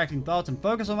of distracting thoughts and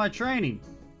focus on my training.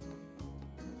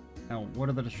 Now, what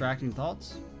are the distracting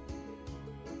thoughts?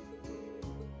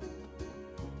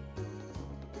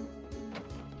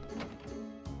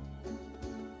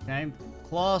 Okay,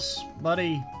 Klaus,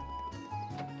 buddy.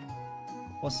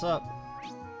 What's up?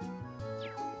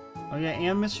 Oh yeah,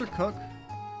 and Mr. Cook.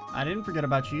 I didn't forget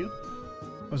about you.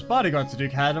 Those bodyguards the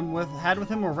Duke had with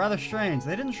him were rather strange.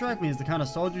 They didn't strike me as the kind of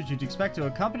soldiers you'd expect to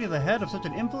accompany the head of such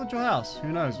an influential house.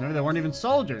 Who knows, maybe they weren't even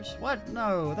soldiers. What?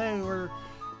 No, they were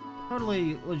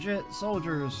totally legit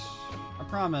soldiers. I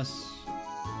promise.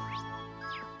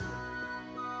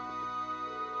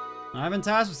 I've been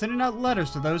tasked with sending out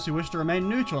letters to those who wish to remain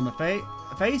neutral in the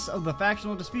face of the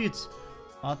factional disputes.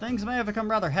 While things may have become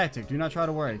rather hectic, do not try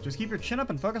to worry. Just keep your chin up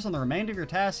and focus on the remainder of your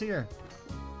tasks here.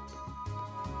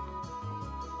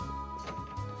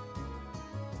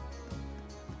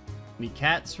 Any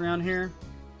cats around here?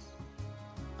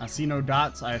 I see no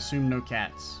dots. I assume no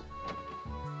cats.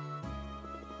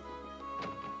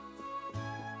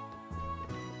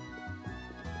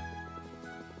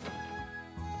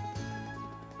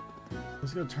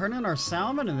 Let's go turn in our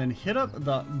salmon and then hit up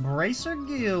the Bracer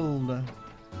Guild.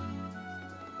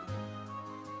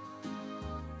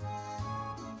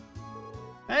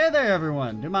 Hey there! there,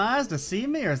 everyone. Do my eyes deceive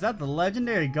me, or is that the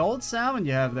legendary gold salmon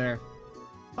you have there?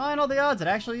 Fine, all the odds, it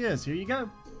actually is. Here you go.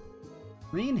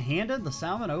 Green handed the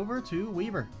salmon over to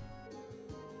Weber.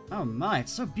 Oh my,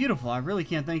 it's so beautiful. I really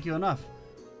can't thank you enough.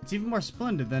 It's even more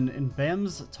splendid than in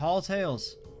Bem's tall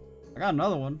tales. I got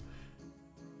another one.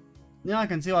 Yeah, I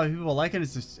can see why people like it.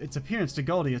 Its appearance to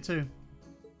Goldia, too.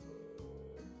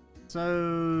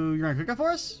 So, you're gonna cook it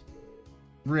for us?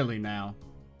 Really now?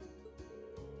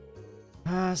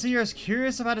 So you're as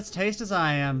curious about its taste as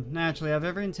I am. Naturally, I have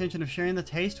every intention of sharing the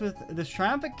taste with this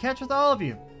triumphant catch with all of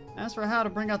you. As for how to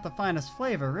bring out the finest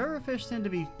flavor, river fish tend to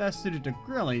be best suited to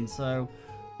grilling, so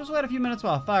just wait a few minutes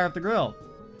while I fire up the grill.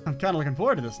 I'm kind of looking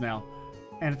forward to this now.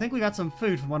 And I think we got some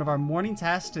food from one of our morning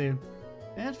tasks too.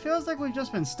 And it feels like we've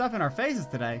just been stuffing our faces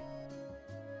today.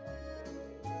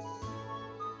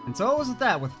 And so it was with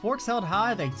that, with forks held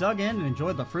high, they dug in and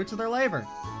enjoyed the fruits of their labor.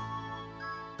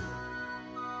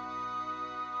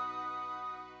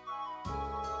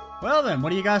 Well then, what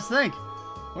do you guys think?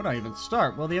 Where do I even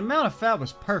start? Well, the amount of fat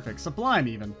was perfect, sublime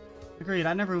even. Agreed,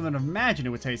 I never even imagined it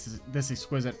would taste this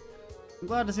exquisite. I'm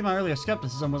glad to see my earlier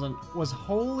skepticism was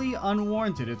wholly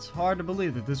unwarranted. It's hard to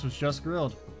believe that this was just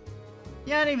grilled.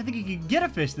 Yeah, I didn't even think you could get a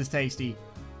fish this tasty.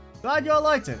 Glad y'all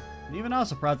liked it. And even I was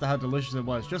surprised at how delicious it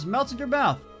was. Just melts in your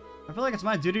mouth. I feel like it's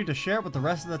my duty to share it with the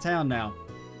rest of the town now.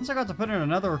 Since I got to put in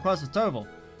another request with Toval.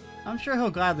 I'm sure he'll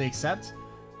gladly accept.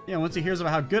 Yeah, once he hears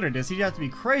about how good it is, he'd have to be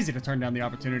crazy to turn down the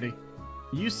opportunity.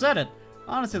 You said it.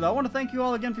 Honestly, though, I want to thank you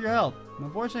all again for your help.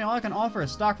 Unfortunately, all I can offer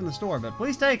is stock from the store, but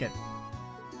please take it.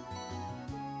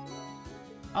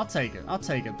 I'll take it. I'll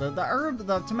take it.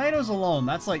 The tomatoes alone,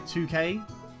 that's like 2K.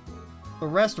 The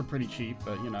rest are pretty cheap,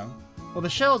 but you know. Well, the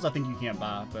shells I think you can't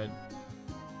buy, but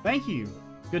thank you.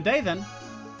 Good day then.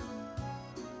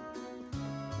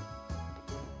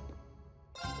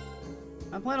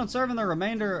 I plan on serving the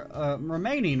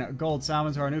remaining gold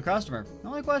salmon to our new customer. The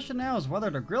only question now is whether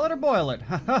to grill it or boil it.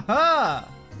 Ha ha ha!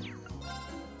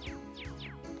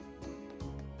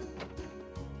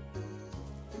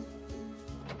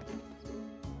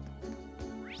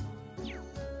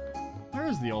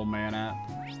 Where's the old man at?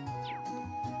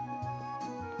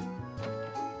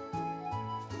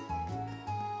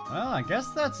 Well, I guess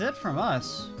that's it from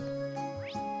us.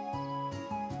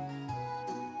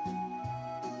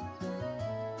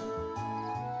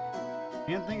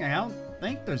 I don't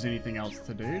think there's anything else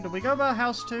to do. Did we go by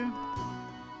house 2?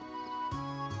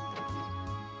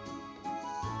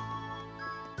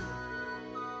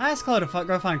 I asked Chloe to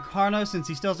go find Carno since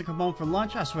he still doesn't come home for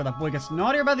lunch. I swear that boy gets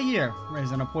naughtier by the year.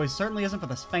 Raising a boy certainly isn't for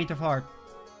the faint of heart.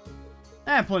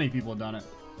 Plenty of people have done it.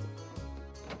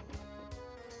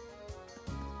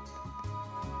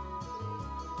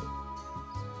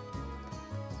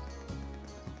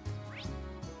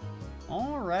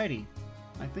 Alrighty.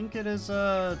 I think it is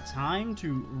time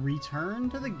to return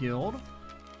to the guild.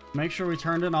 Make sure we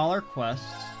turned in all our quests.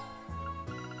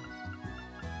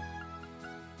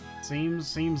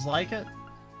 Seems like it.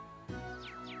 And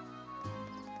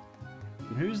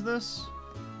who's this?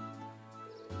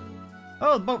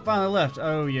 Oh, the boat finally left.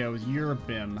 Oh yeah, it was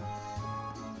Eurobim.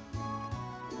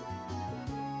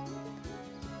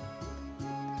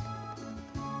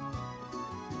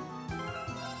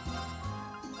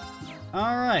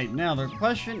 Alright, now the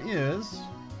question is,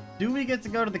 do we get to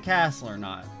go to the castle or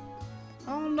not?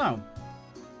 I don't know.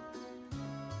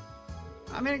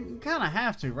 I mean, you kind of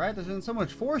have to, right? There's been so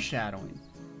much foreshadowing.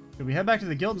 Should we head back to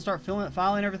the guild and start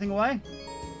filing everything away?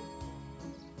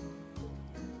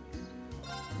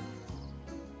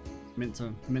 Meant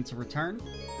to return?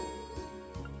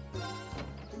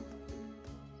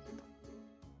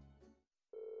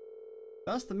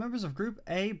 Thus, the members of Group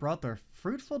A brought their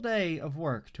fruitful day of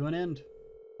work to an end.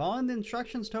 Following the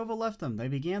instructions Tova left them, they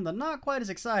began the not quite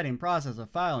as exciting process of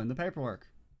filing the paperwork.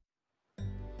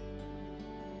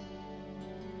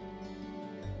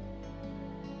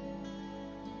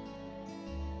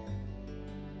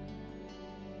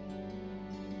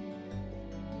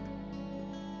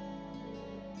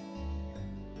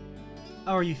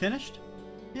 Oh, are you finished?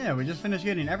 Yeah, we just finished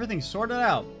getting everything sorted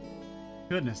out.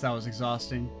 Goodness, that was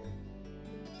exhausting.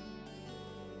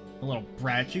 A little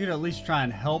brat, you could at least try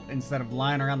and help instead of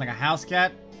lying around like a house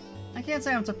cat. I can't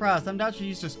say I'm surprised. I'm not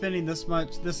used to spending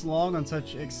this long on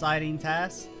such exciting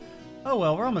tasks. Oh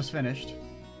well, we're almost finished.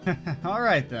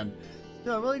 Alright then.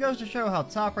 Still, it really goes to show how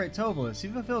top-rate Tova is. He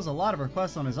fulfills a lot of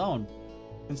requests on his own.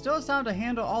 And still has time to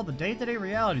handle all the day-to-day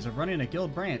realities of running a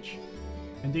guild branch.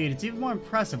 Indeed, it's even more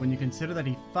impressive when you consider that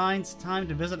he finds time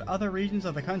to visit other regions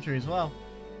of the country as well.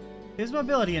 His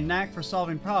mobility and knack for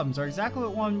solving problems are exactly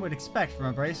what one would expect from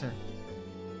a bracer.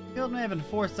 Field may have been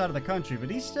forced out of the country, but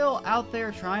he's still out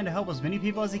there trying to help as many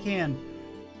people as he can.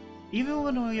 Even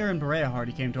when we were in Berea,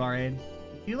 he came to our aid.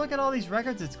 If you look at all these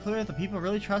records, it's clear that the people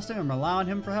really trust him and rely on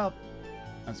him for help.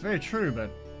 That's very true, but...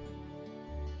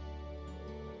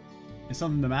 is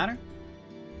something the matter?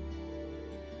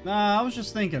 Nah, I was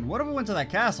just thinking, what if we went to that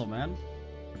castle, man?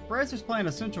 If bracers play an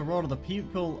essential role to the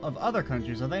people of other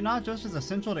countries, are they not just as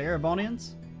essential to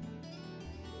Erebonians?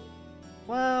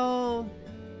 Well,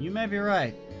 you may be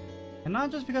right. And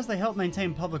not just because they help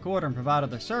maintain public order and provide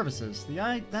other services.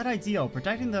 That ideal,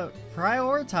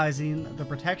 prioritizing the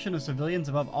protection of civilians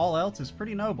above all else, is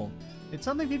pretty noble. It's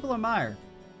something people admire.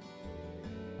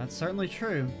 That's certainly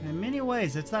true. In many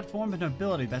ways, it's that form of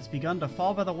nobility that's begun to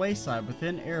fall by the wayside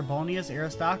within Erebonia's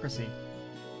aristocracy.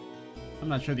 I'm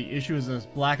not sure the issue is as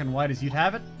black and white as you'd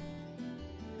have it.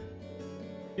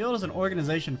 Guild is an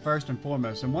organization first and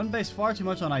foremost, and one based far too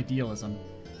much on idealism,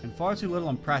 and far too little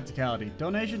on practicality.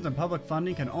 Donations and public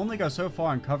funding can only go so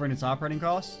far in covering its operating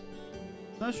costs.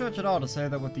 No stretch at all to say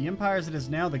that with the empire as it is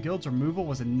now, the guild's removal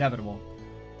was inevitable.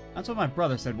 That's what my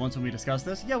brother said once when we discussed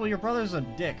this. Yeah, well, your brother's a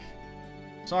dick.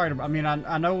 Sorry,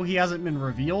 I know he hasn't been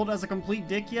revealed as a complete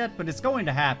dick yet, but it's going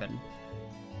to happen.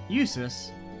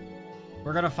 Eustace,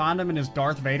 we're gonna find him in his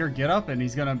Darth Vader getup, and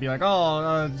he's gonna be like,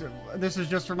 oh, this is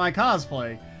just for my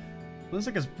cosplay. Looks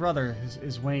like his brother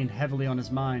is weighing heavily on his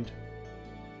mind.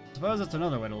 I suppose that's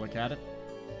another way to look at it.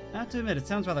 I have to admit, it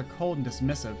sounds rather cold and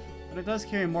dismissive, but it does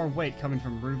carry more weight coming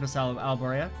from Rufus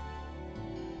Alberea.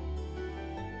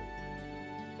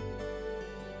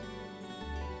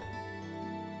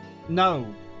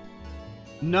 No.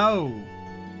 No.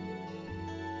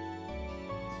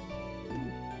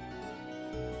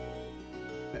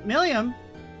 Milliam?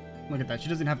 Look at that, she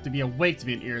doesn't have to be awake to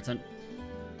be an irritant.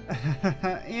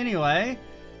 Anyway,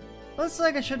 looks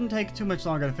like it shouldn't take too much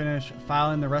longer to finish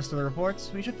filing the rest of the reports.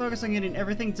 We should focus on getting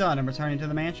everything done and returning to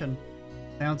the mansion.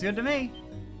 Sounds good to me.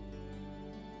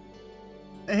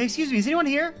 Hey, excuse me, is anyone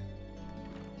here?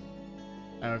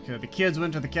 Okay, the kids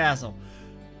went to the castle.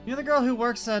 You're the girl who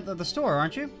works at the store,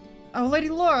 aren't you? Oh, Lady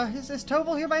Laura, is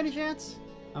Toval here by any chance?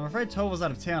 I'm afraid Toval's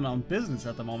out of town on business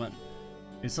at the moment.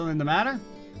 Is something the matter?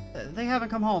 They haven't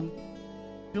come home.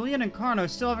 Julian and Carno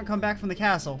still haven't come back from the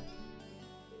castle.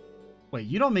 Wait,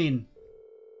 you don't mean...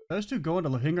 those two go into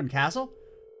Lohengrin Castle?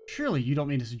 Surely you don't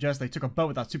mean to suggest they took a boat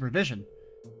without supervision.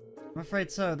 I'm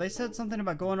afraid so. They said something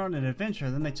about going on an adventure,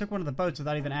 then they took one of the boats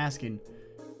without even asking.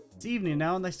 It's evening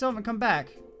now, and they still haven't come back.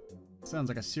 Sounds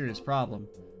like a serious problem.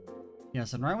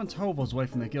 Yes, and right when Toval's away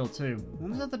from the guild too. We'll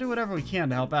just have to do whatever we can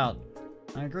to help out.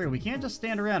 I agree, we can't just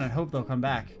stand around and hope they'll come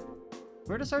back. If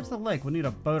we're to search the lake, we'll need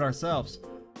a boat ourselves.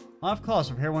 I'll have Klaus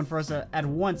prepare one for us at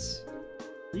once.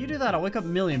 When you do that, I'll wake up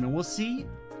Milliam and we'll see,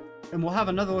 and we'll have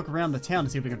another look around the town to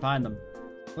see if we can find them.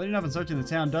 Cleaning up and searching the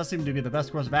town does seem to be the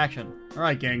best course of action.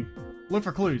 Alright, gang. Look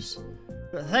for clues.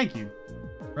 Thank you.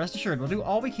 Rest assured, we'll do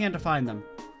all we can to find them.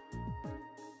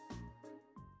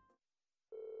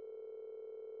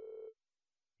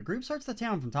 The group searched the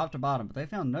town from top to bottom, but they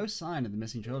found no sign of the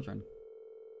missing children.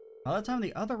 By the time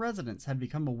the other residents had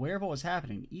become aware of what was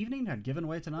happening, evening had given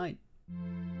way to night.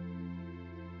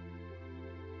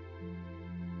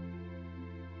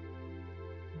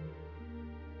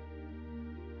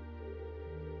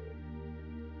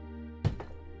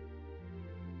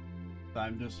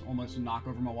 I'm just almost to knock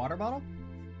over my water bottle.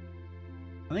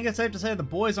 I think it's safe to say the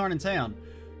boys aren't in town.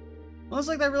 Looks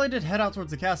like they really did head out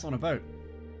towards the castle in a boat.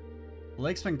 The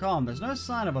lake's been calm. There's no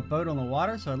sign of a boat on the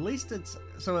water, so at least it's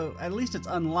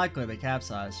unlikely they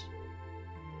capsized.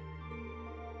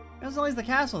 That's at least the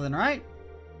castle then, right?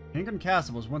 Lohengrin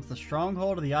Castle was once the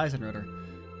stronghold of the Eisenritter,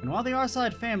 and while the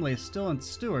Arside family is still in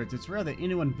stewards, it's rare that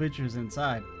anyone ventures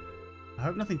inside. I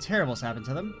hope nothing terrible has happened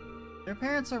to them. Their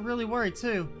parents are really worried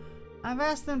too. I've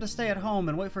asked them to stay at home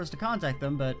and wait for us to contact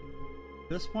them, but at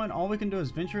this point all we can do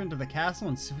is venture into the castle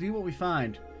and see what we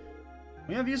find.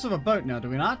 We have use of a boat now, do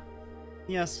we not?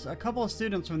 Yes, a couple of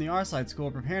students from the Arside school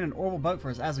are preparing an orbital boat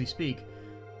for us as we speak.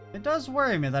 It does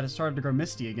worry me that it started to grow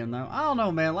misty again, though. I don't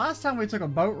know, man. Last time we took a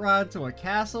boat ride to a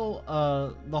castle,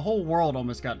 the whole world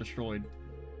almost got destroyed.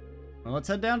 Well, let's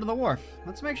head down to the wharf.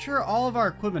 Let's make sure all of our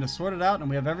equipment is sorted out and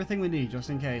we have everything we need,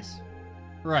 just in case.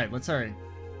 Right, let's hurry.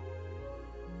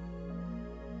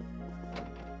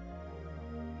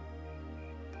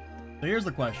 So here's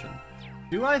the question.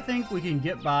 Do I think we can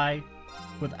get by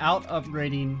without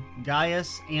upgrading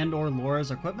Gaius and or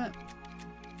Laura's equipment?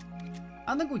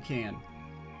 I think we can.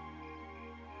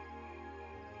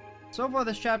 So far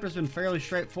this chapter's been fairly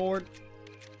straightforward.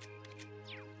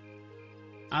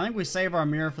 I think we save our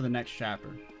mirror for the next chapter.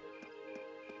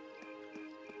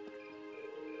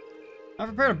 I've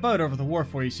prepared a boat over the wharf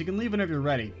for you so you can leave whenever you're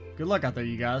ready. Good luck out there,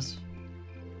 you guys.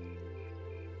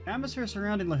 The atmosphere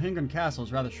surrounding Lahingan Castle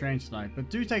is rather strange tonight, but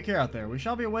do take care out there. We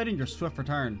shall be awaiting your swift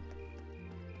return.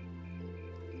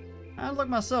 I looked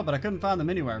myself, but I couldn't find them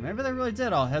anywhere. Maybe they really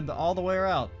did all head all the way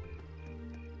out.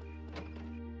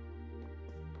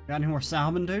 Got any more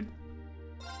salmon, dude?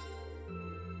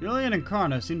 Julian and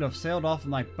Carno seem to have sailed off in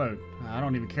my boat. I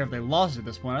don't even care if they lost it at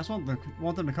this point. I just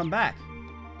want them to come back.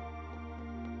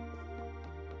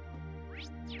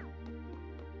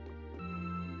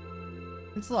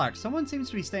 It's locked. Someone seems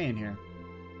to be staying here.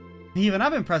 Even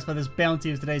I'm impressed by this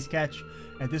bounty of today's catch.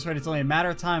 At this rate, it's only a matter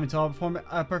of time until I become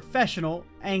a professional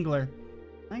angler.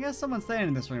 I guess someone's staying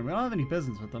in this room. We don't have any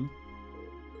business with them.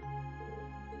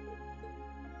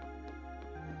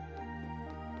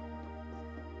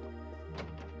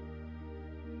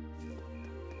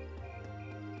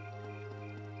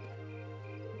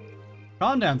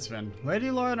 Calm down, Sven. Lady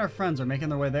Laura and her friends are making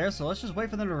their way there, so let's just wait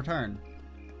for them to return.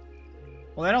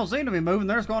 Well, they don't seem to be moving.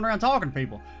 They're just going around talking to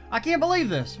people. I can't believe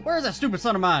this. Where's that stupid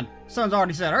son of mine? Son's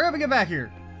already said, hurry up and get back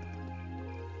here.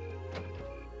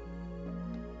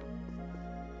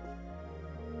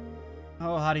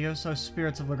 Oh, Hadioso,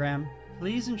 spirits of Legram.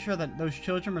 Please ensure that those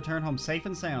children return home safe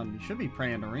and sound. You should be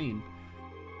praying to Reen.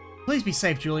 Please be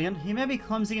safe, Julian. He may be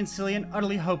clumsy and silly and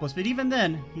utterly hopeless, but even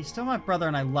then, he's still my brother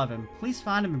and I love him. Please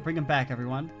find him and bring him back,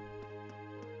 everyone.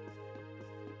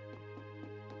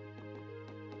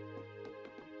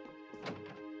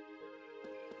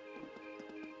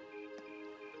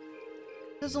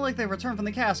 Doesn't look like they returned from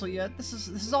the castle yet. This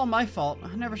is all my fault.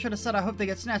 I never should have said I hope they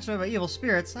get snatched away by evil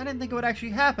spirits. I didn't think it would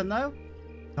actually happen, though.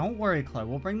 Don't worry, Chloe.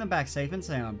 We'll bring them back safe and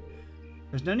sound.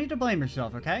 There's no need to blame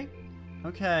yourself, okay?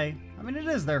 Okay. I mean, it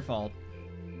is their fault.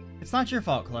 It's not your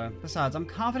fault, Chloe. Besides, I'm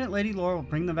confident Lady Laura will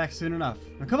bring them back soon enough.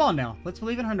 Now, come on now. Let's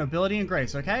believe in her nobility and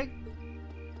grace, okay?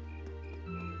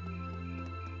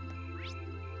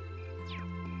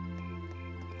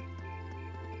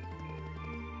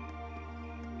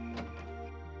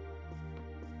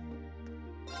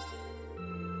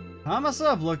 I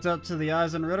myself looked up to the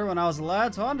Eisenritter when I was a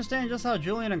lad, so I understand just how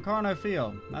Julian and Carno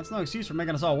feel. That's no excuse for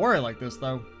making us all worry like this,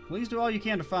 though. Please do all you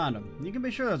can to find him. You can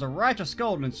be sure there's a righteous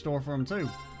scolding in store for him, too.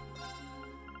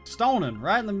 Stoning,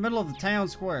 right in the middle of the town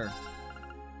square.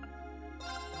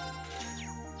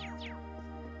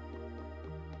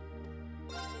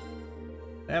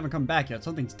 They haven't come back yet.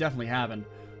 Something's definitely happened.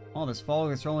 All this fog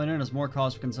that's rolling in is more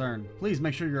cause for concern. Please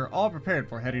make sure you're all prepared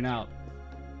for heading out.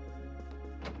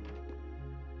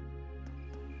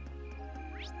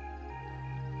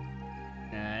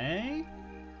 Okay.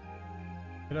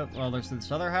 Get up. Well, there's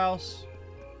this other house.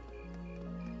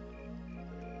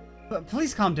 But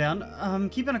please calm down.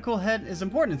 Keeping a cool head is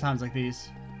important in times like these.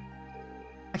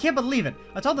 I can't believe it.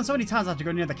 I told them so many times not to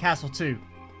go near the castle, too.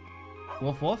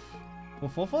 Woof woof?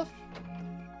 Woof woof woof?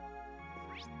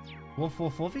 Woof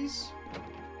woof woofies?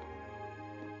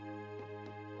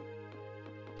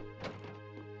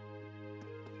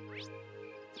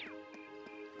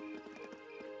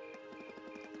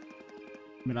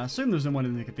 I mean, I assume there's no one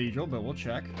in the cathedral, but we'll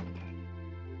check.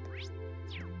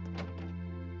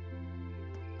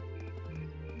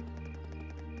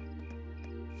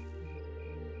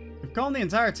 We've gone the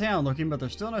entire town looking, but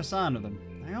there's still no sign of them.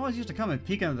 I always used to come and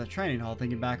peek into the training hall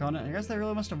thinking back on it. I guess they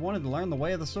really must have wanted to learn the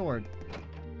way of the sword.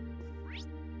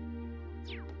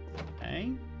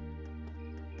 Okay.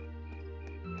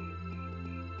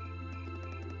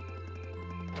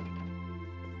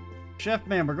 Chef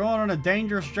man, we're going on a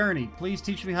dangerous journey. Please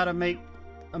teach me how to make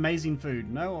amazing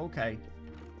food. No? Okay.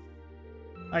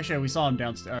 Actually, we saw him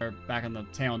downstairs, back in the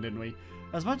town, didn't we?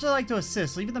 As much as I like to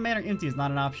assist, leaving the manor empty is not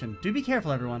an option. Do be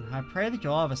careful, everyone. I pray that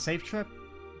you'll all have a safe trip.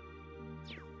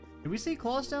 Did we see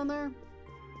Claus down there?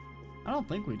 I don't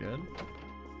think we did.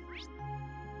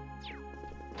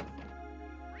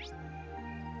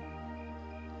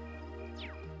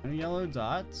 No yellow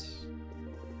dots.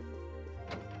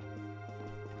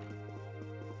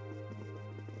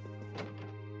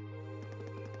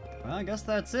 Well, I guess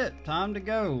that's it. Time to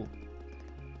go.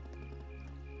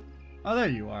 Oh, there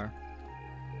you are.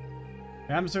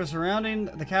 The atmosphere surrounding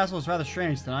the castle is rather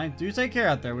strange tonight. Do take care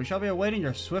out there. We shall be awaiting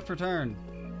your swift return.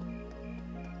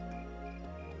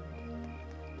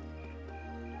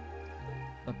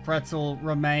 The pretzel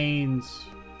remains.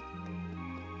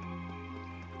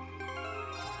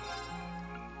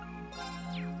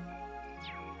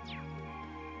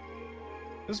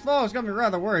 This fog's got me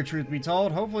rather worried, truth be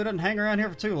told. Hopefully it doesn't hang around here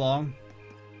for too long.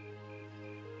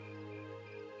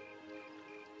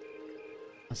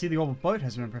 I see the old boat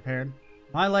has been prepared.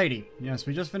 My lady. Yes,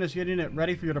 we just finished getting it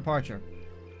ready for your departure.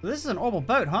 So this is an orbital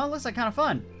boat, huh? Looks like kind of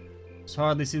fun. This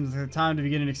hardly seems like the time to be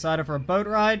getting excited for a boat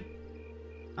ride.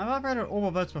 I've operated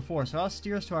orbital boats before, so I'll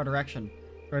steer us to our direction,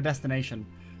 or our destination.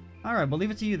 Alright, we'll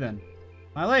leave it to you then.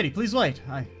 My lady, please wait.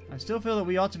 I still feel that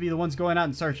we ought to be the ones going out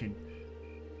and searching.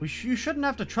 You shouldn't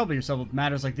have to trouble yourself with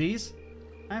matters like these.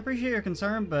 I appreciate your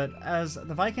concern, but as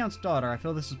the Viscount's daughter, I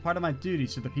feel this is part of my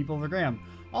duties to the people of Vagram.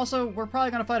 Also, we're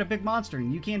probably going to fight a big monster,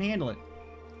 and you can't handle it.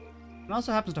 It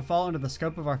also happens to fall under the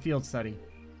scope of our field study.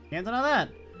 Can't deny that.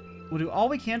 We'll do all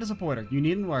we can to support her. You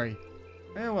needn't worry.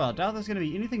 Very well. Doubt there's going to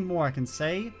be anything more I can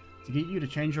say to get you to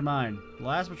change your mind. The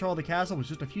last patrol of the castle was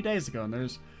just a few days ago, and there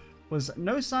was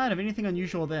no sign of anything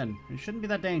unusual then. It shouldn't be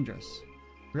that dangerous.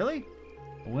 Really?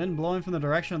 The wind blowing from the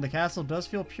direction of the castle does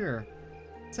feel pure.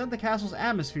 It said the castle's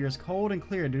atmosphere is cold and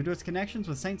clear due to its connections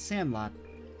with St. Sandlot.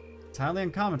 It's highly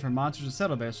uncommon for monsters to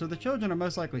settle there, so the children are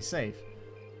most likely safe.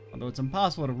 Although it's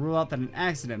impossible to rule out that an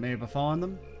accident may have befallen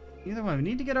them. Either way, we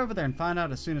need to get over there and find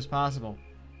out as soon as possible.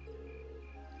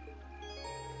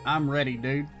 I'm ready,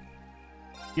 dude.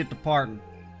 Get to parting.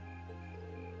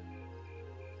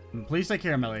 And please take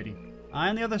care, my lady. I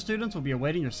and the other students will be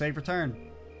awaiting your safe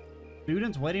return.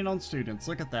 Students waiting on students.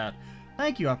 Look at that.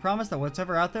 Thank you. I promise that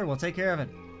whatever out there, we'll take care of it.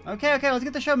 Okay, let's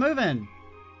get the show moving.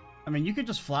 I mean, you could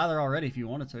just fly there already if you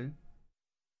wanted to. And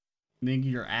then get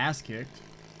your ass kicked.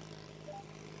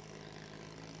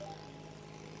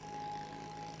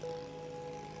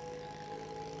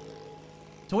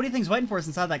 So what do you think's waiting for us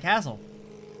inside that castle?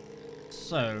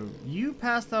 So, you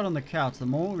passed out on the couch the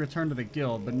moment we returned to the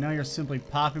guild, but now you're simply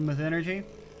popping with energy?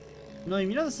 William,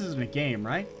 you know this isn't a game,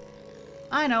 right?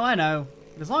 I know.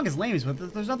 But as long as Lamy's with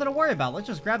us, there's nothing to worry about. Let's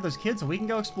just grab those kids so we can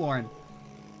go exploring.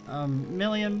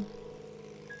 Million,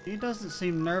 he doesn't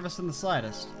seem nervous in the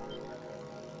slightest.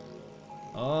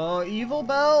 Oh, evil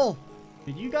bell!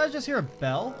 Did you guys just hear a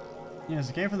bell? Yes,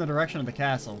 it came from the direction of the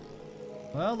castle.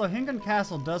 Well, Lohingen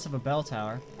Castle does have a bell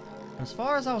tower. As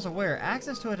far as I was aware,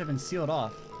 access to it had been sealed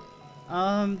off.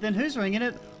 Then who's ringing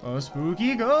it? A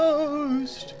spooky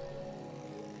ghost!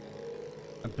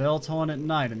 A bell tolling at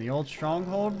night in the old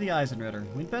stronghold of the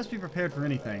Eisenritter. We'd best be prepared for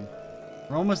anything.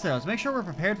 We're almost there. Let's make sure we're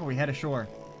prepared before we head ashore.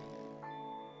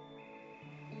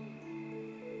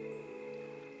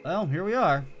 Well, here we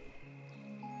are.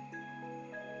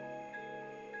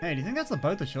 Hey, do you think that's the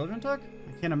boat the children took?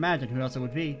 I can't imagine who else it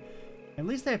would be. At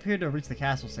least they appeared to have reached the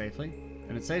castle safely.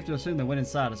 And it's safe to assume they went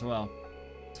inside as well.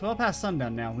 It's well past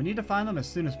sundown now. We need to find them as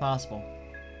soon as possible.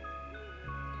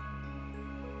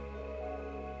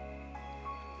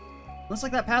 Looks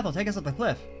like that path will take us up the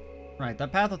cliff. Right,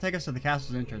 that path will take us to the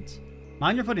castle's entrance.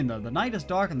 Mind your footing though. The night is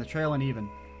dark and the trail uneven.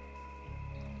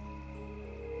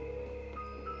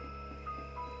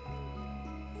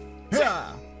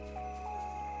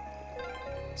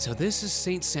 So this is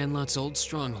St. Sandlot's old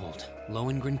stronghold,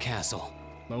 Lohengrin Castle.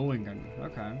 Lohengrin,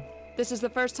 okay. This is the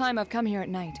first time I've come here at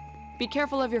night. Be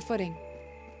careful of your footing.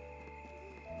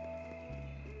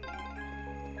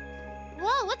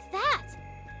 Whoa, what's that?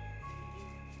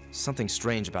 Something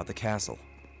strange about the castle.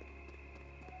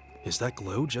 Is that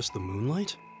glow just the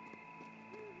moonlight?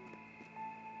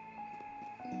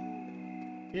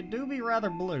 It do be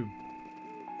rather blue.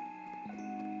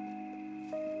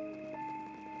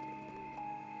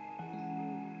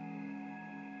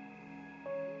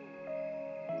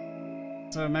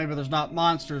 So maybe there's not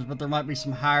monsters, but there might be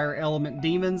some higher element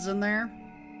demons in there.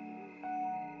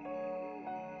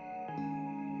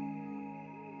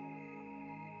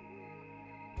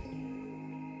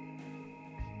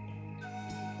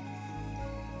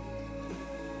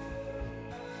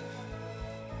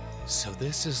 So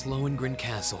this is Lohengrin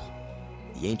Castle.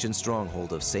 The ancient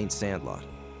stronghold of St. Sandlot,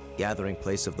 gathering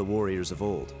place of the warriors of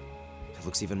old. It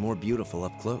looks even more beautiful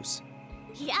up close.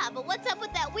 Yeah, but what's up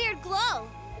with that weird glow?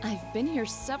 I've been here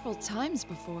several times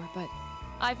before, but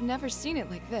I've never seen it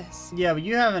like this. Yeah, but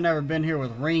you haven't ever been here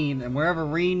with Reen, and wherever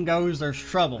Reen goes, there's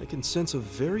trouble. I can sense a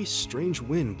very strange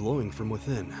wind blowing from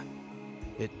within.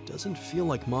 It doesn't feel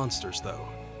like monsters, though.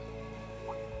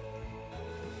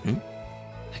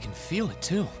 I can feel it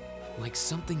too. Like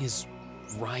something is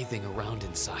writhing around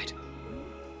inside.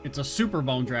 It's a super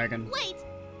bone dragon. Wait,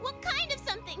 what kind of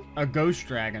something? A ghost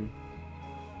dragon.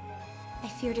 I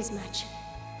feared as much.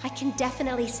 I can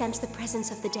definitely sense the presence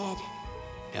of the dead.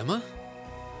 Emma?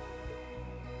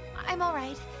 I'm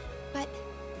alright, but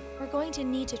we're going to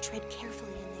need to tread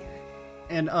carefully in there.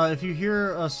 And if you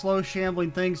hear slow shambling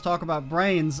things talk about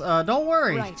brains, don't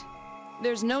worry. Right.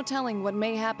 There's no telling what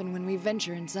may happen when we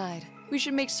venture inside. We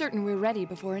should make certain we're ready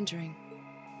before entering.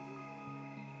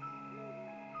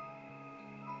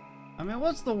 I mean,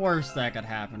 what's the worst that could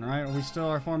happen, right? Are we still,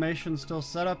 our formation still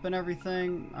set up and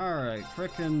everything? Alright,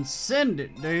 frickin' send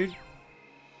it, dude.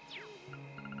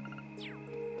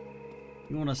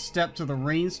 You want to step to the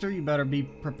Reinster, you better be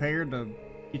prepared to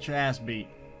get your ass beat,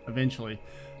 eventually.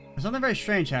 There's something very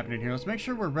strange happening here. Let's make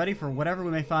sure we're ready for whatever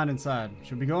we may find inside.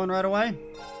 Should we be going right away?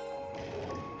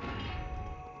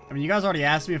 I mean, you guys already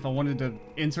asked me if I wanted to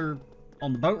enter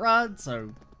on the boat ride, so...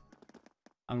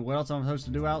 I mean, what else am I supposed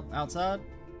to do outside?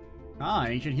 Ah,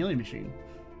 ancient healing machine.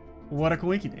 What a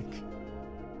coinkydink.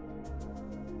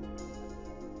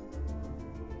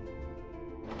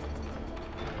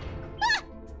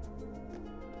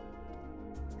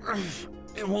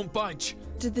 It won't budge.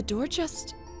 Did the door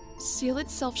just seal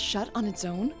itself shut on its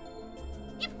own?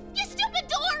 You stupid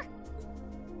door!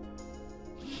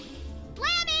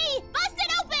 Lammy! Bust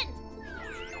it open!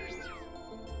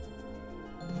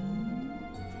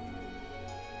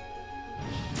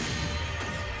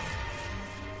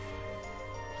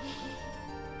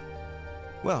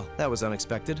 Well, that was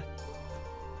unexpected.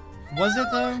 Was it,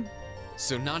 though?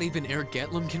 So not even Air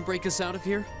Getlum can break us out of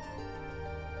here?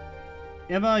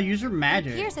 Emma, use your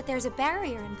magic. It appears that there's a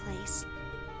barrier in place.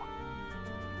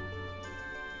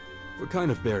 What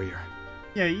kind of barrier?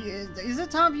 Yeah, is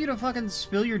it time for you to fucking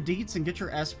spill your deets and get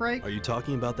your S-break? Are you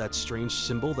talking about that strange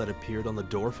symbol that appeared on the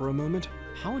door for a moment?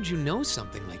 How would you know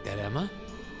something like that, Emma?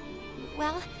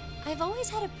 Well, I've always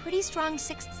had a pretty strong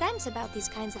sixth sense about these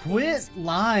kinds of Quit things.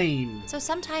 lying. So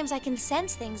sometimes I can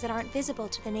sense things that aren't visible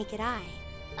to the naked eye.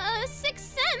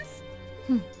 Sixth sense?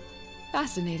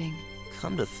 Fascinating.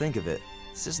 Come to think of it,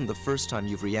 this isn't the first time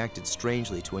you've reacted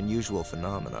strangely to unusual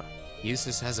phenomena.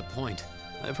 Eustace has a point.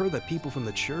 I've heard that people from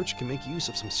the church can make use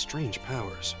of some strange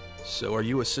powers. So are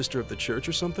you a sister of the church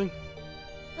or something?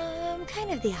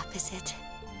 Kind of the opposite.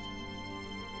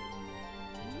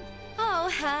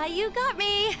 Oh, you got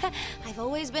me. I've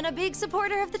always been a big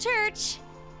supporter of the church.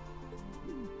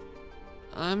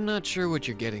 I'm not sure what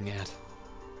you're getting at.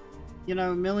 You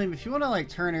know, Milliam, if you want to, like,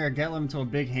 turn Air Getlum into a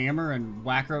big hammer and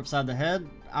whack her upside the head,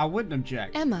 I wouldn't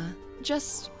object. Emma,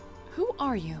 just... who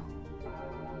are you?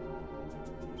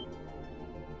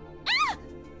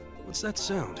 What's that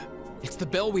sound? It's the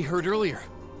bell we heard earlier.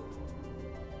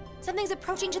 Something's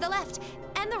approaching to the left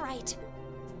and the right.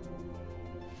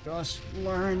 Just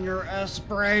learn your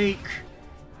S-break.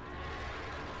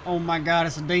 Oh my god,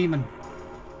 it's a demon.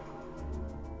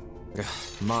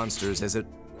 Monsters, is it?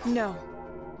 No.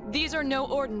 These are no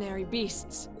ordinary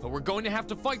beasts. But we're going to have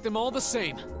to fight them all the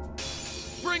same.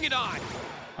 Bring it on!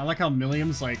 I like how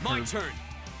Milliam's like... My turn!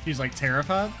 She's like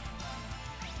terrified.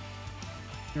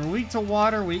 You're weak to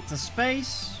water, weak to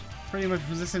space. Pretty much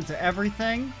resistant to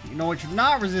everything. You know what you're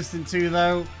not resistant to,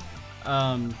 though?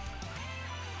 Don't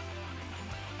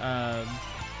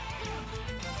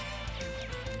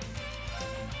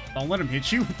let him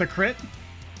hit you with the crit.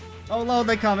 Oh, Lord,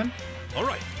 they coming. All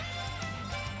right.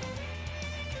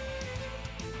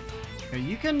 Okay,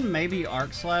 you can maybe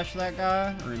arc slash that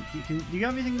guy, or do you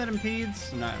have anything that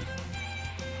impedes? No.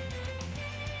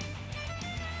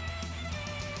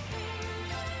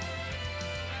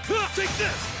 Take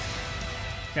this!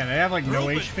 Okay, they have like no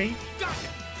HP. Gotcha.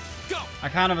 Go! I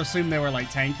kind of assumed they were like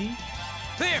tanky.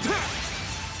 There!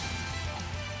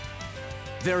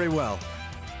 Very well.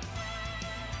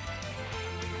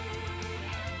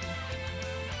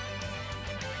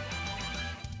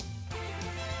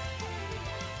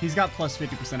 He's got plus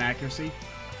 50% accuracy.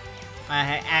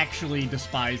 I actually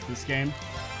despise this game.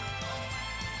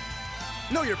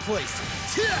 Know your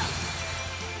place.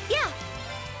 Yeah.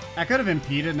 I could have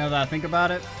impeded now that I think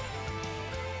about it.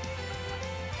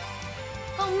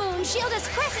 Oh, Moon, shield us,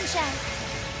 Crescent Shell.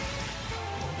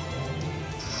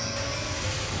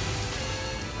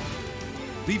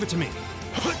 Leave it to me.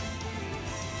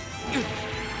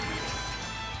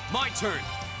 My turn!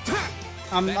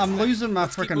 I'm losing my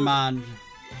Let's keep freaking moving. mind.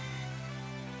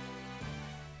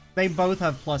 They both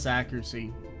have plus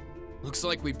accuracy. Looks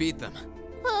like we beat them.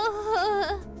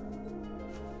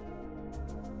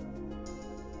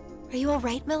 Are you all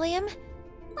right, Milliam?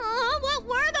 What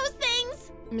were those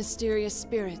things? Mysterious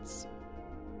spirits.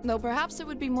 Though perhaps it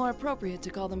would be more appropriate to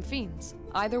call them fiends.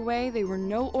 Either way, they were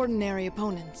no ordinary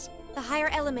opponents. The higher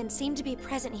elements seem to be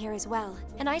present here as well,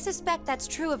 and I suspect that's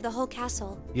true of the whole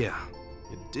castle. Yeah,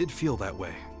 it did feel that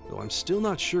way, though I'm still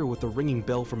not sure what the ringing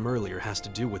bell from earlier has to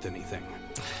do with anything.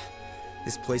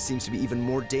 This place seems to be even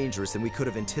more dangerous than we could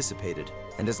have anticipated.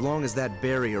 And as long as that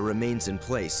barrier remains in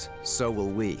place, so will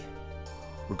we.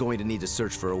 We're going to need to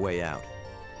search for a way out.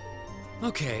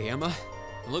 Okay, Emma.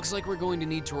 Looks like we're going to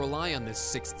need to rely on this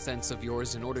sixth sense of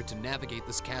yours in order to navigate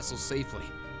this castle safely.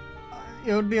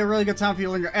 It would be a really good time for you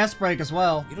to learn your S-break as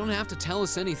well. You don't have to tell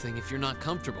us anything if you're not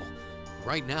comfortable.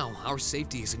 Right now, our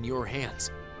safety is in your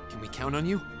hands. Can we count on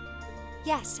you?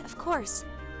 Yes, of course.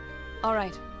 All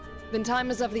right. Then time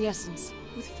is of the essence.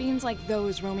 With fiends like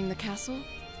those roaming the castle,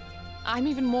 I'm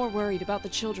even more worried about the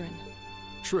children.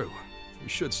 True. We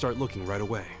should start looking right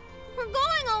away. We're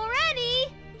going already!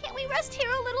 Can't we rest here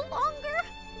a little longer?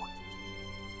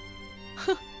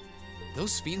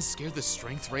 Those fiends scared the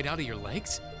strength right out of your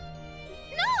legs?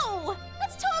 No!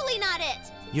 That's totally not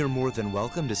it! You're more than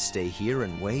welcome to stay here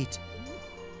and wait.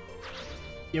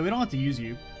 Yeah, we don't have to use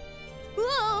you.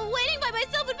 Whoa, waiting by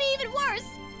myself would be even worse!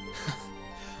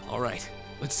 Alright,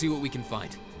 let's see what we can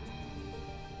find.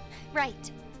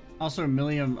 Right. Also,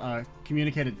 Milliam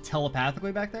communicated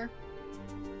telepathically back there.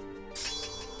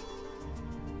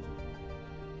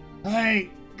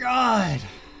 Thank God!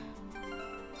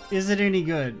 Is it any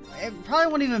good? It probably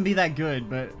won't even be that good,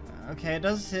 but okay, it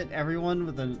does hit everyone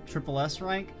with a triple S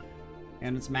rank,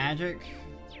 and it's magic.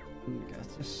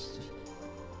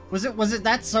 Was it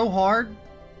that so hard?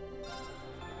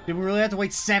 Did we really have to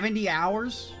wait 70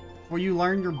 hours before you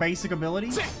learn your basic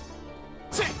ability?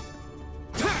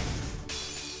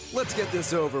 Let's get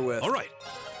this over with. All right.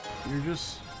 You're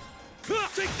just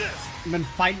Take this. I've been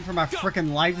fighting for my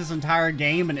freaking life this entire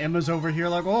game, and Emma's over here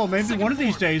like, oh, maybe one of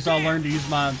these days I'll learn to use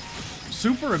my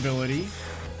super ability.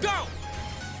 Go.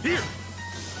 Here.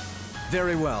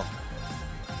 Very well.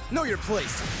 Know your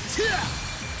place.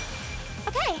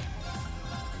 Okay.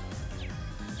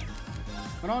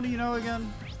 What all do you know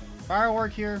again?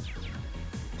 Firework here.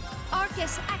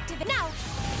 Arcus active now.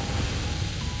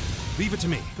 Leave it to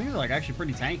me. These are like actually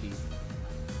pretty tanky.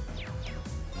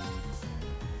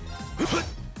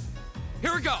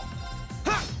 Here we go!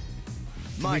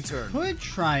 My turn. Could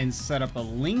try and set up a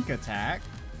link attack.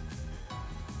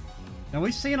 Now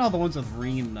we've seen all the ones with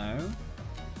Reen though. I'm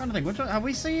trying to think, which one have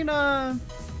we seen? I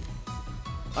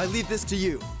leave this to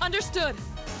you. Understood.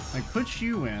 Like put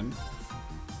you in.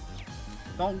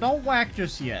 Don't whack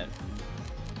just yet.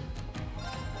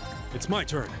 It's my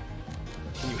turn.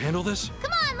 Can you handle this?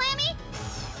 Come on, Lammy.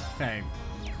 Okay.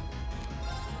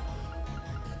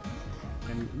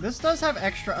 And this does have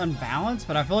extra unbalance,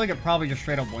 but I feel like it probably just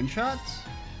straight up one-shots.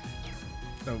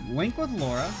 So, link with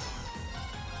Laura.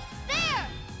 There.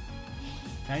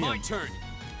 Okay, My you turn.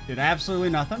 did absolutely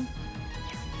nothing.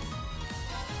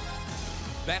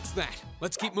 That's that.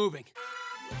 Let's keep moving.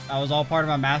 That was all part of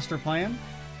my master plan.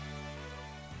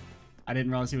 I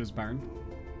didn't realize he was burned.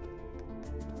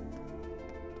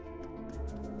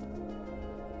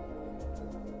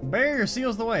 Barrier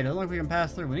seals the way. Doesn't look like we can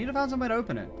pass through. We need to find some way to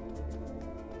open it.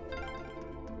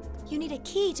 You need a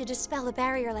key to dispel a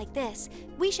barrier like this.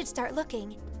 We should start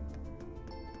looking.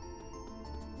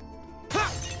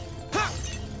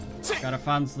 Gotta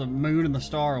find the moon and the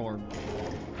star orb.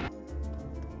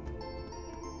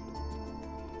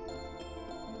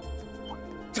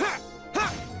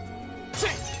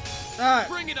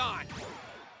 Bring it on!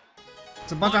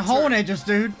 It's a bunch of hole edges,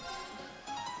 dude.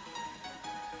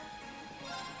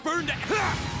 Burn to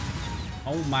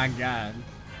Oh my god.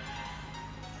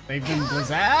 They've been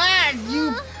blizzard. Ah, you.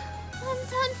 I'm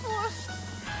done for.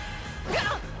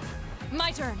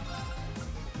 My turn.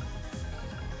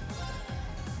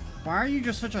 Why are you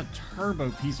just such a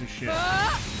turbo piece of shit?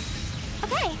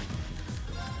 Okay.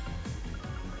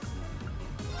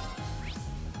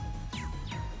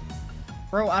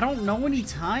 Bro, I don't know any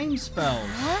time spells.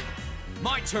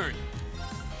 My turn.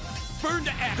 Burn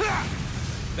to X.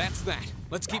 That's that.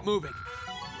 Let's keep moving.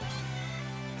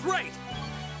 Great!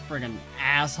 Friggin'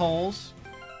 assholes.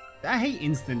 I hate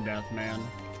instant death, man.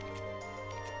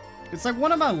 It's like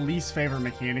one of my least favorite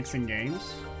mechanics in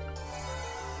games.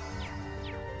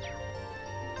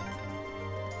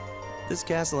 This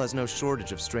castle has no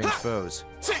shortage of strange foes.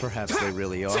 Perhaps they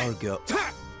really are Don't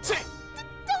say it.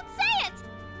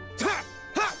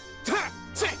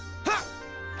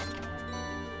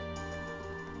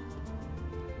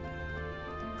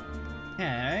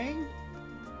 Okay.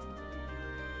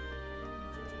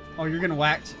 Oh, you're gonna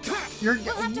whack. You're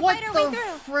We'll have to what fight our way the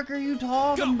through. frick are you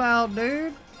talking about,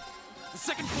 dude? The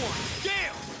second floor.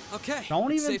 Gale! Okay.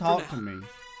 Don't it's even safe for talk now. to me.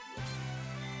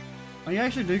 Oh, you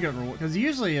actually do get reward because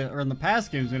usually, or in the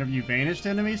past games, whenever you vanished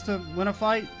enemies to win a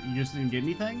fight, you just didn't get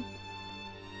anything.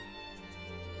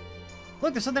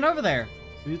 Look, there's something over there.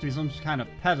 There used to be some kind of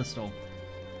pedestal.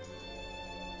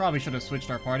 Probably should have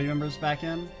switched our party members back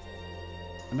in.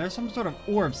 And there's some sort of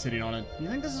orb sitting on it. You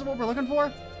think this is what we're looking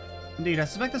for? Indeed, I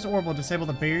suspect this orb will disable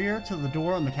the barrier to the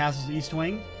door on the castle's east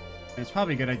wing. And it's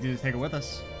probably a good idea to take it with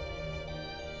us.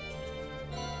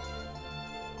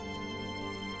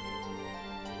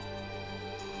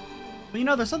 But you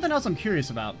know, there's something else I'm curious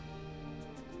about.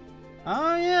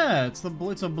 Oh yeah, it's a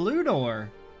blue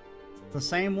door. The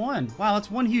same one. Wow,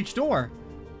 that's one huge door.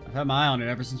 I've had my eye on it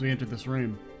ever since we entered this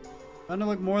room. Doesn't it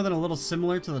look more than a little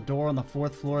similar to the door on the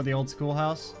 4th floor of the old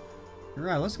schoolhouse? You're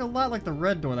right, looks a lot like the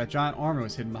red door that giant armor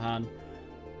was hidden behind.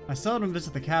 I seldom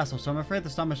visit the castle, so I'm afraid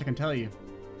there's not much I can tell you.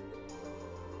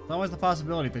 There's always the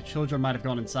possibility that children might have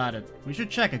gone inside it. We should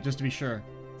check it just to be sure.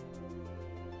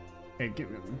 Okay,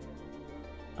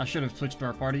 I should have switched to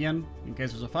our party in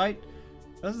case there's a fight.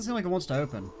 Doesn't seem like it wants to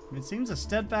open. It seems as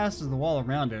steadfast as the wall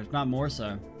around it, if not more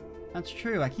so. That's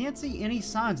true. I can't see any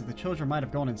signs that the children might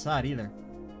have gone inside either.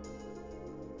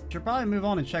 Should probably move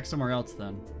on and check somewhere else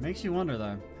then. Makes you wonder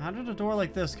though, how did a door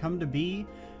like this come to be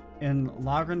in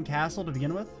Lagran Castle to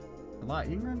begin with? I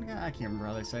can't remember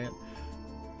how they say it.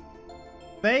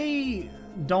 They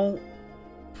don't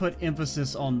put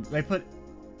emphasis on. I can't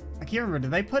remember.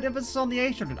 Did they put emphasis on the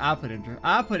H or did I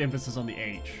put emphasis on the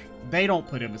H? They don't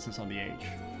put emphasis on the H.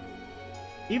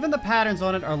 Even the patterns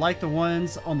on it are like the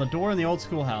ones on the door in the old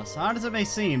schoolhouse. Odd as it may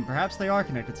seem, perhaps they are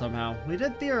connected somehow. We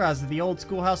did theorize that the old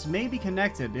schoolhouse may be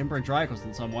connected to Emperor Dracos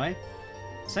in some way.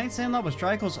 Saint Sandlot was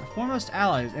Dracos' foremost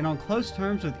ally and on close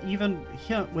terms with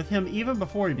him even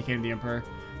before he became the Emperor.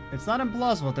 It's not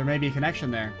implausible that there may be a connection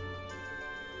there.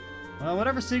 Well,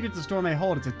 whatever secrets this door may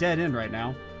hold, it's a dead end right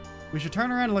now. We should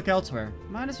turn around and look elsewhere.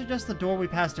 Might I suggest the door we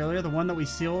passed earlier, the one that was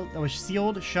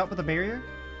sealed shut with a barrier?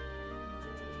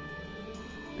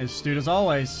 Astute as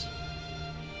always.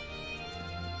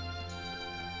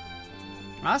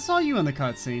 I saw you in the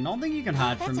cutscene. Don't think you can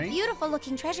hide from me. That's a beautiful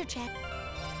looking treasure chest.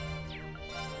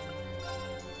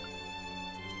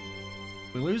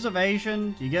 We lose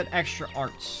evasion, you get extra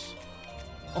arts.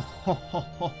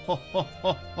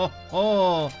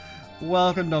 Oh,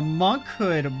 welcome to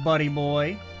monkhood, buddy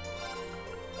boy.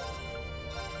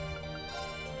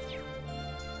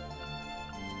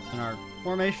 And our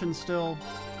formation still.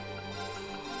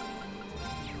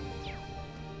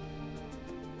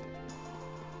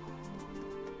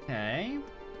 Okay.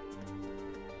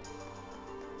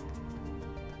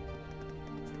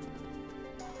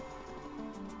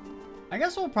 I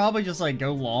guess we'll probably just like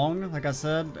go long. Like I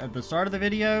said at the start of the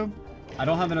video, I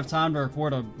don't have enough time to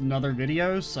record another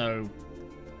video, so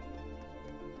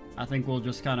I think we'll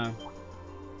just kind of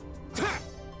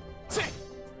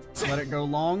let it go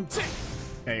long.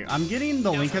 Okay, I'm getting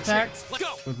the link attack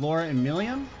with Laura and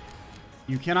Million.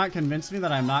 You cannot convince me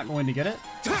that I'm not going to get it.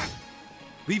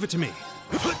 Leave it to me.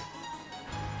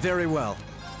 Very well.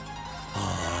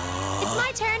 It's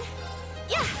my turn.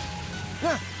 Yeah.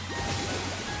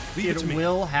 Leave it to me. It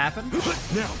will happen.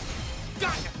 Now.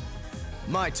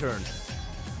 My turn.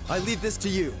 I leave this to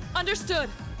you. Understood.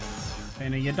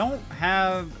 And you don't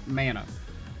have mana,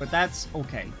 but that's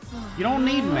okay. You don't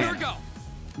need Here we mana. go.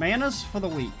 Mana's for the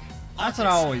weak. That's what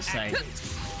I always say.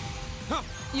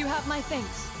 You have my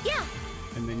things. Yeah.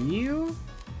 And then you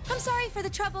I'm sorry for the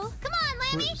trouble. Come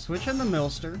on, Lemmy! switch in the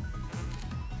Milster.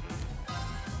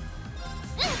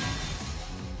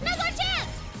 Now's our chance!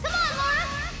 Come on, Laura!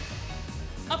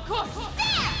 Of course.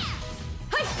 There!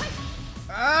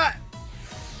 Ah!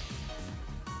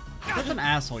 Such an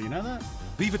asshole, you know that?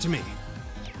 Leave it to me.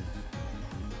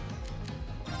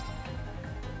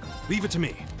 Leave it to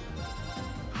me.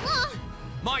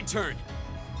 My turn.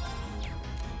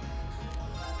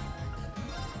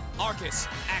 Arcus,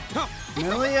 act up.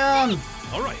 Million!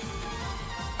 All right.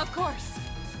 Of course.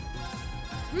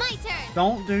 My turn!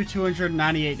 Don't do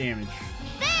 298 damage.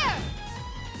 There!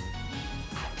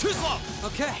 Too slow.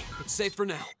 Okay, it's safe for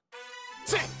now.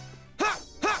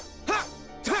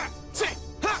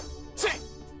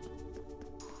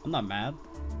 I'm not mad.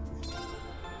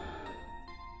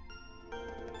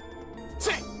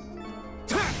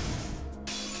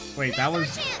 Wait, that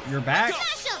was your back?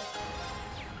 Smash 'em!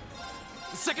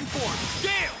 Second form,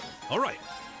 Gale. All right.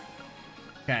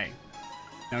 Okay.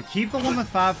 Now keep the one with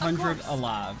 500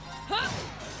 alive.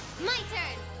 My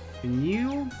turn! Can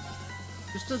you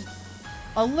just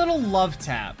a little love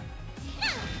tap?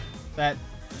 That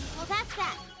Well, that's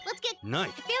that. Let's get... Nice.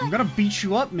 I feel I'm like... gonna beat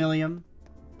you up, Milliam.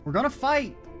 We're gonna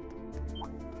fight.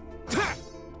 Now's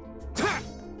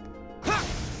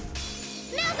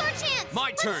our chance! My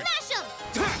Let's turn. smash 'em!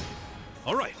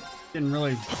 All right. Didn't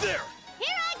really There. Here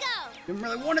I go! Didn't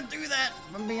really want to do that,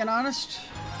 if I'm being honest.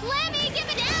 Lemmy, give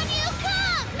it down, you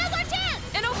come! Now's our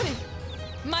chance! An opening.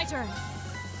 My turn.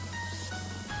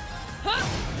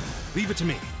 Leave it to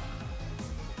me.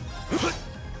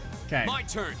 Okay. My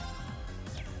turn.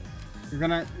 You're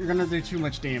gonna do too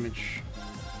much damage.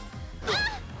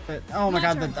 But, oh my My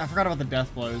god, turn. I forgot about the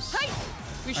death blows. Hey.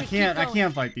 We I should can't keep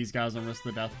going. fight these guys and risk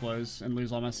the death blows and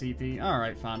lose all my CP.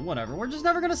 Alright, fine, whatever. We're just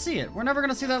never gonna see it. We're never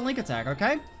gonna see that link attack,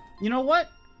 okay? You know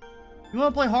what? You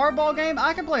wanna play hardball game?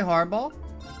 I can play hardball.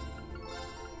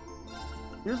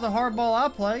 Here's the hardball I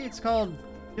play. It's called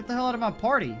Get the Hell Out of My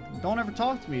Party. Don't ever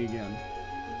talk to me again.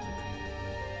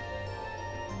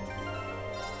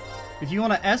 If you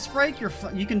want to S-brake,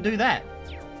 you can do that.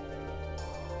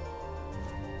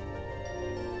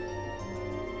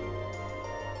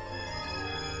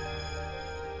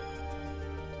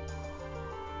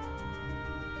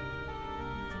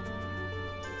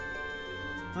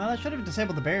 Well, I should have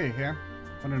disabled the barrier here.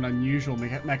 What an unusual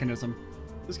mechanism.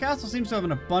 This castle seems to have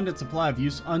an abundant supply of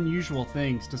unusual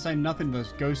things, to say nothing of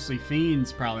those ghostly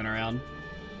fiends prowling around.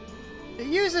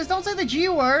 Users, don't say the G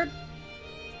word!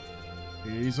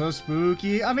 He's so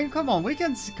spooky. I mean, come on, we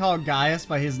can call Gaius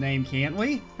by his name, can't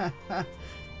we?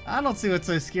 I don't see what's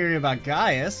so scary about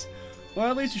Gaius. Well,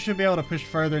 at least you should be able to push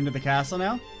further into the castle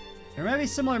now. There may be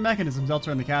similar mechanisms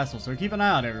elsewhere in the castle, so keep an eye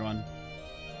out, everyone.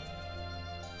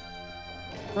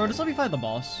 Bro, just let me fight the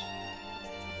boss.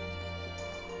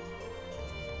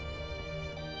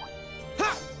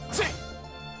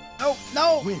 Oh,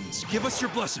 no! Winds, give us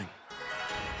your blessing.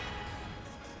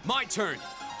 My turn.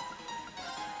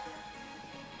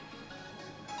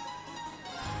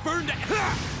 Burn down.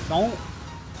 Don't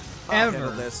I'll handle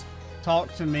ever this.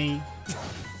 talk to me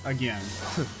again.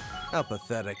 How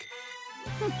pathetic.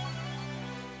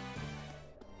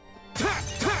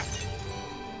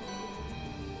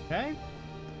 Okay.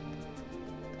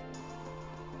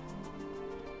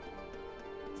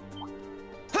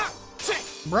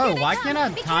 Bro, why can't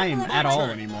I time at all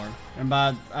anymore? And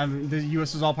by the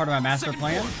US is all part of my master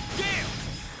plan.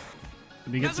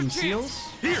 Did we get some seals?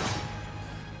 Here!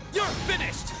 You're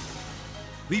finished.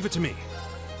 Leave it to me.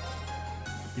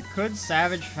 You could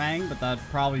Savage Fang, but that'd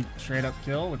probably straight up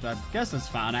kill, which I guess is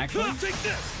fine actually. Take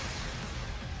this!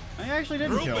 I actually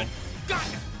didn't kill. Got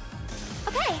it.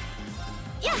 Okay.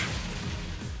 Yeah.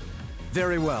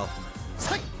 Very well.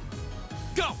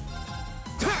 Go.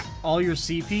 All your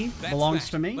CP That's belongs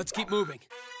that. to me. Let's keep moving.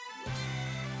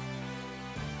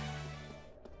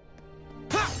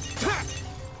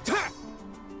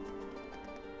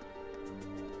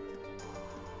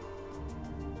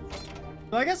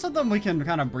 So I guess something we can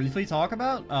kind of briefly talk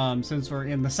about, since we're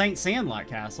in the Saint Sandlot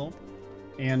Castle,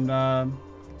 and kind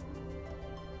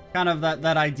of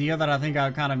that idea that I think I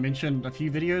kind of mentioned a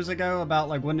few videos ago about,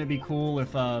 like, wouldn't it be cool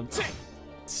if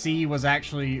C was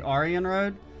actually Aryan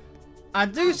Road? I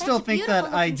do still think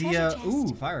that idea.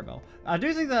 Ooh, Firebell. I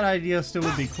do think that idea still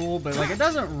would be cool, but like it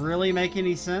doesn't really make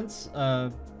any sense.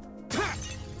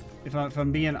 If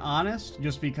I'm being honest,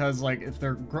 just because like if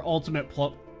their ultimate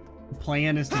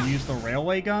plan is to use the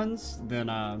railway guns, then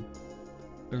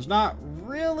there's not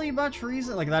really much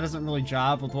reason. Like that doesn't really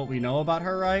jive with what we know about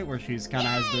her, right? Where she's kind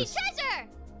of has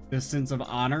this sense of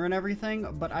honor and everything.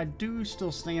 But I do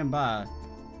still stand by.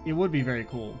 It would be very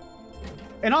cool.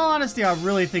 In all honesty, I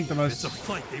really think the most... It's a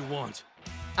fight they want.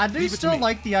 I do still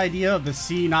like the idea of the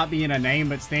C not being a name,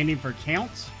 but standing for count.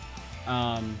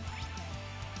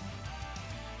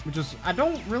 Which is... I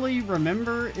don't really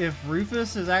remember if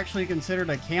Rufus is actually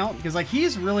considered a count, because, like,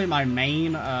 he's really my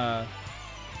main, like,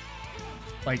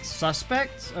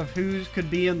 suspect of who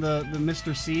could be in the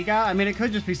Mr. C guy. I mean, it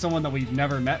could just be someone that we've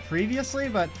never met previously,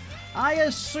 but I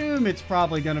assume it's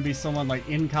probably going to be someone like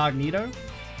Incognito.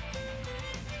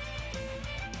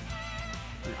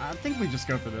 I think we just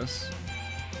go for this.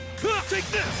 Take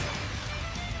this!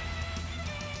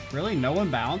 Really? No one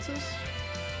balances?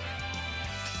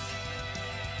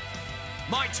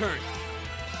 My turn.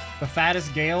 The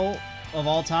fattest Gale of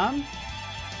all time?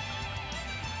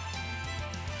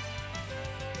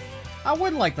 I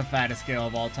would like the fattest Gale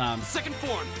of all time. Second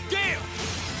form. Gale.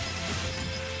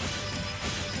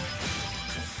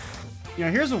 You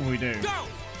know, here's what we do. Go.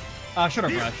 I should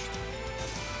have rushed.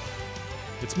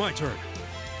 It's my turn.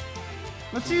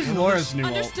 Let's use Laura's new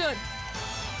ult. Understood.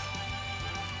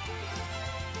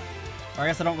 Or I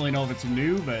guess I don't really know if it's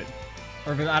new, but...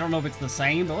 Or if I don't know if it's the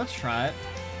same, but let's try it.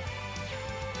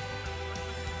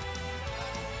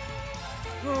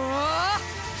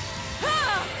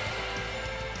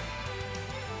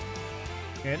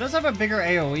 Okay, it does have a bigger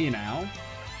AoE now.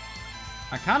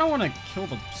 I kind of want to kill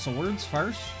the swords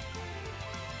first.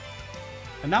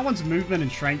 And that one's movement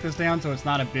and strength is down, so it's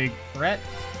not a big threat.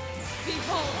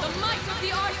 Behold the might of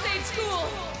the Arcade School!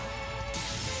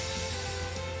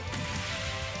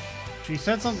 She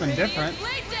said something different.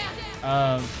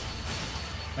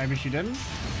 Maybe she didn't?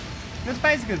 It's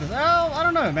basically this. Oh, I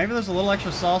don't know. Maybe there's a little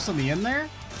extra sauce on the end there.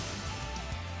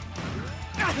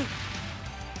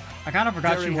 I kind of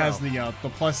forgot she has the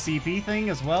plus CP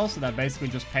thing as well, so that basically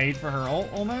just paid for her ult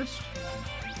almost.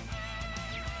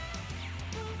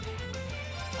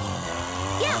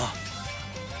 Yeah.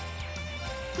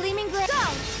 Gleaming Glare. Go.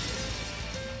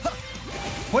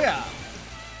 Hoya!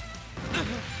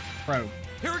 Bro,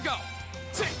 Here we go.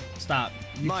 stop.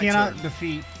 You My cannot turn.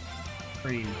 defeat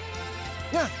Cream.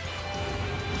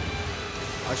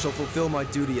 I shall fulfill my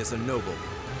duty as a noble.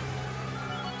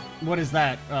 What is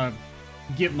that?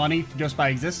 Get money just by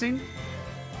existing?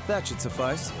 That should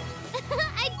suffice.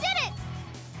 I did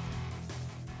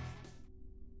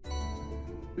it!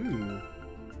 Ooh.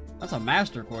 That's a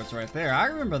master quartz right there. I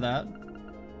remember that.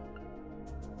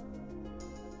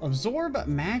 Absorb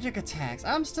magic attacks.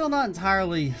 I'm still not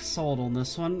entirely sold on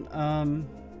this one.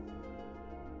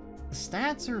 The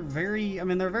stats are very, I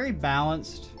mean, they're very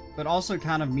balanced, but also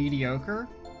kind of mediocre.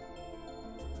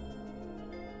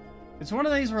 It's one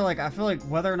of these where, like, I feel like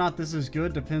whether or not this is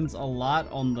good depends a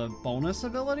lot on the bonus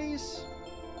abilities.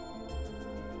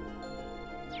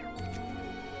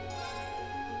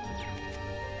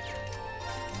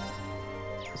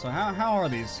 So how are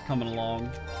these coming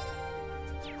along?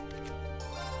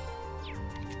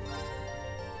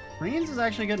 Greens is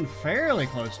actually getting fairly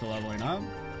close to leveling up.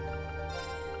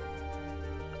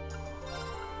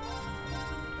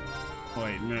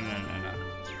 Wait, no.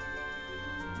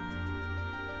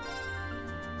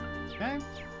 Okay.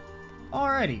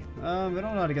 Alrighty. We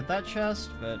don't know how to get that chest,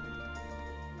 but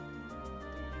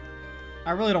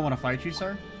I really don't want to fight you,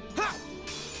 sir. Ha!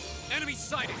 Enemy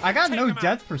sighted. I got Take no them out.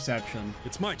 depth perception.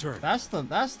 It's my turn. That's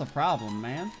the problem,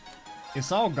 man.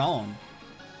 It's all gone.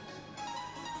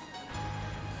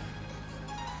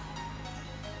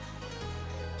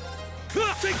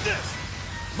 Take this!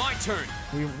 My turn.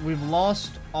 We've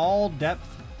lost all depth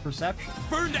perception.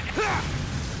 Burn to.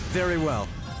 Very well.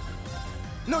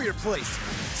 Know your place.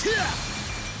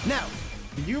 Now.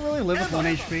 Did you really live with 1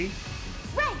 HP?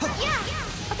 Right, yeah,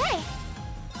 okay.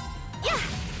 Yeah.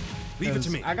 Leave it to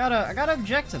me. I gotta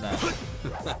object to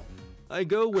that. I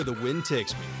go where the wind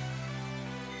takes me.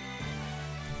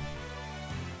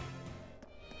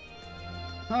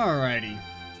 Alrighty.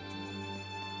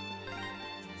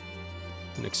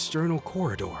 An external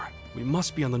corridor. We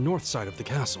must be on the north side of the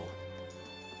castle.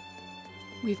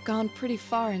 We've gone pretty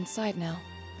far inside now.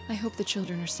 I hope the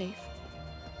children are safe.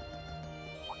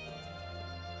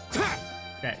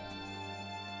 Okay.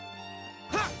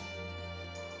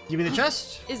 Give me the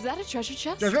chest. Is that a treasure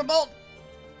chest? Treasure bolt.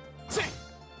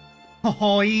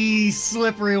 Oh, ye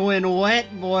slippery when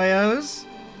wet, boyos.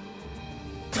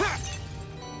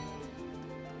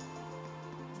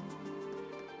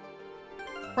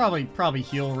 Probably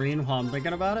heal Reen while I'm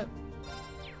thinking about it.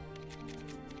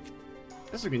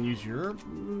 Guess we can use your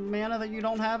mana that you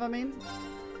don't have, I mean.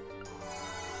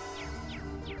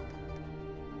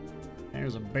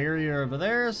 There's a barrier over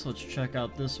there, so let's check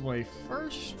out this way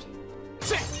first.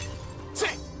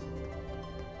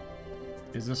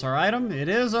 Is this our item? It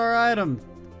is our item.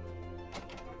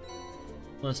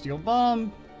 Celestial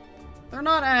Bomb. They're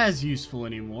not as useful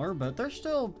anymore, but they're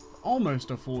still almost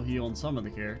a full heal on some of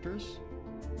the characters.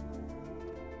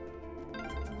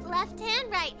 Left hand,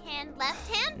 right hand,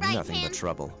 left hand, right Nothing hand. but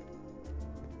trouble.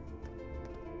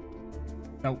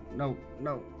 No,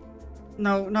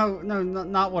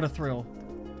 not what a thrill.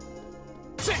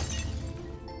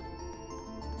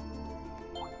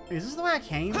 Is this the way I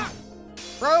came?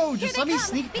 Bro, just let me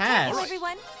sneak past.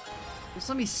 Everyone. Just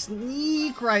let me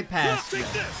sneak right past you.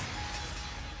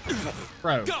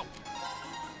 Bro. Go.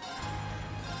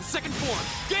 Second form.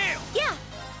 Gale. Yeah.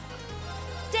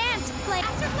 Dance, flare,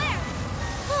 Master Flare.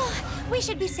 Oh, we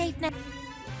should be safe now.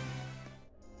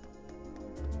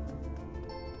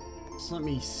 Just let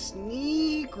me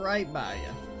sneak right by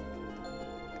you.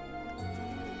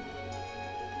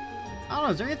 I don't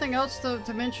know, is there anything else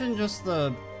to mention? Just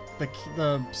the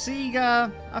sea guy?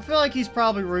 I feel like he's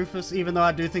probably Rufus, even though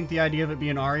I do think the idea of it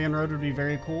being Aryan Road would be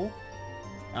very cool.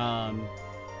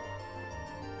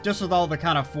 Just with all the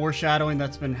kind of foreshadowing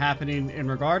that's been happening in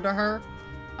regard to her.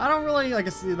 I don't really, like,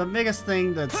 the biggest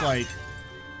thing that's, like,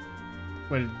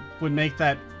 would make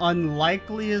that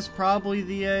unlikely is probably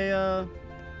the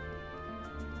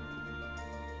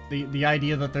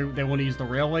idea that they want to use the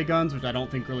railway guns, which I don't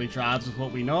think really jives with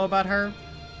what we know about her.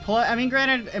 Plus, I mean,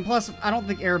 granted, and plus, I don't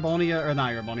think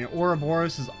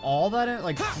Ouroboros is all that,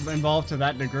 like, involved to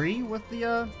that degree with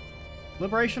the,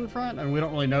 Liberation Front, and we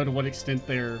don't really know to what extent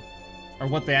they're, or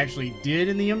what they actually did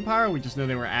in the Empire. We just know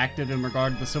they were active in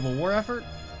regard to the Civil War effort.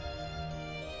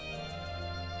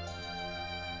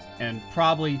 And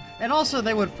also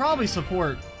they would probably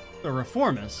support the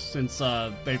Reformists, since,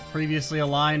 they've previously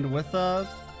aligned with,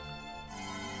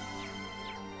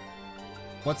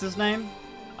 what's his name?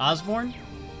 Osborne?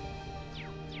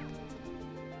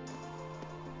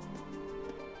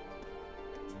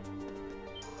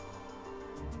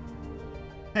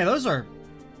 Hey,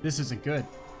 this isn't good.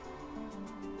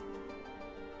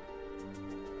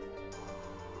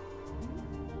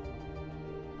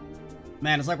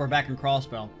 Man, it's like we're back in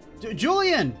Crossbell.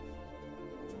 Julian!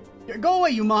 Go away,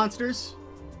 you monsters!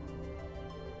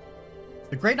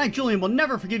 The Great Knight Julian will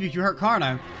never forgive you if you hurt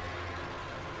Carno.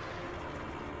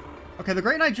 Okay, the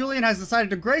Great Knight Julian has decided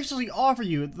to graciously offer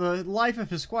you the life of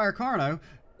his squire Carno.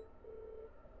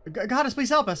 Goddess, please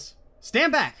help us.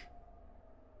 Stand back.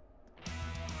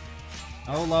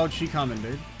 Oh Lord, she coming,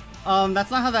 dude. That's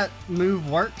not how that move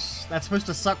works. That's supposed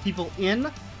to suck people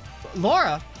in.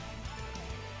 Laura!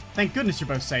 Thank goodness you're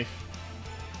both safe.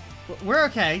 We're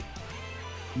okay.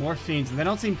 More fiends, and they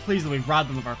don't seem pleased that we robbed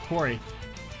them of our quarry.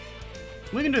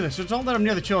 We can do this, just don't let them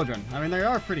near the children. I mean, they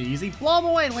are pretty easy. Blow them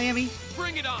away, Lammy!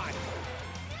 Bring it on!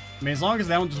 I mean, as long as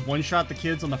they don't just one-shot the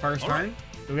kids on the first turn.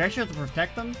 Do we actually have to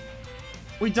protect them?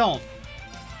 We don't.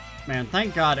 Man,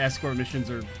 thank God escort missions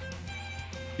are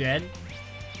dead.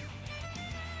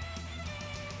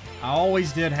 I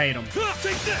always did hate them.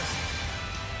 Take this!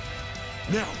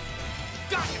 Now!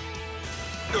 Got him!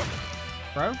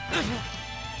 Bro?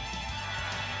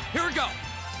 Here we go!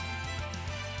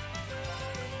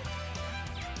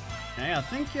 Yeah, I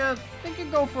think you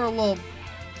go for a little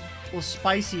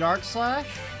spicy arc slash.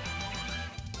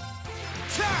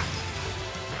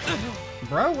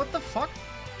 Bro, what the fuck?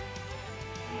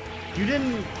 You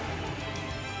didn't...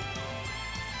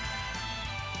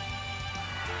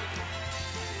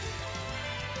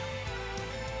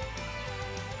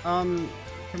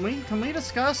 Can we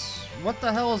discuss what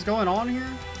the hell is going on here?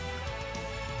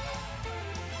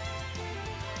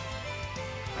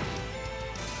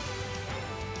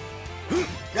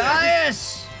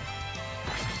 Gaius!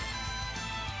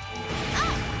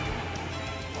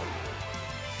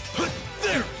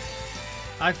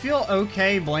 I feel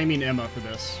okay blaming Emma for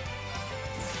this.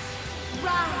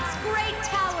 Rise, great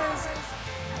towers!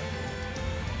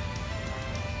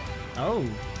 Oh.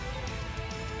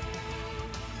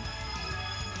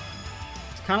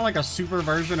 It's kind of like a super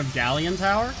version of Galleon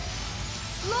Tower.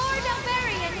 Lord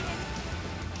Alberian!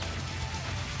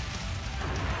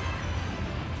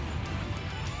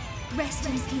 Rest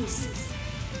in peace.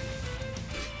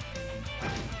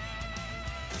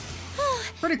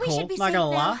 Pretty We cool, should be not safe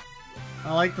gonna now. lie.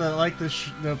 I like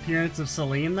the appearance of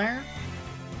Celine there.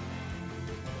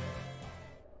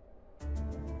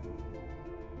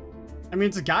 I mean,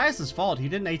 it's Gaius' fault. He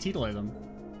didn't AT delay them.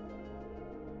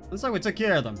 Looks like we took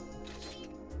care of them.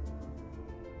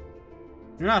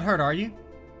 You're not hurt, are you?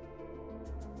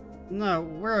 No,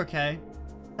 we're okay.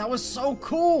 That was so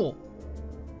cool!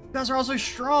 You guys are also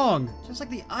strong, just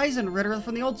like the Eisenritter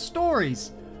from the old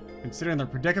stories. Considering their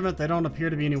predicament, they don't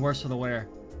appear to be any worse for the wear.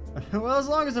 Well, as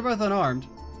long as they're both unarmed.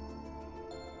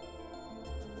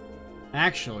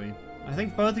 Actually, I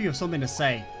think both of you have something to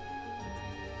say.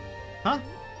 Huh?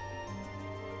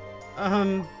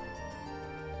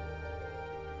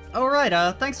 Oh right,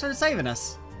 thanks for saving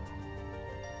us.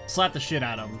 Slap the shit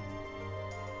out of him.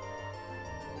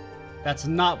 That's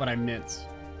not what I meant.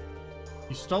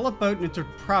 You stole a boat and entered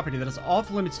property that is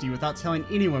off limits to you without telling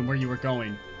anyone where you were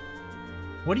going.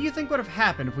 What do you think would have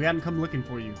happened if we hadn't come looking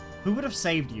for you? Who would have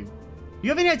saved you? Do you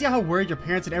have any idea how worried your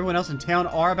parents and everyone else in town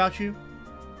are about you?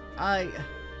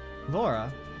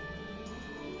 Laura?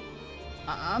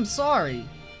 I'm sorry.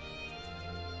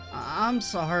 I'm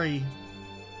sorry.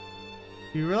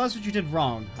 You realize what you did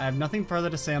wrong. I have nothing further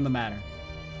to say on the matter.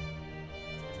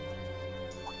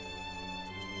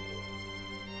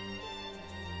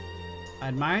 I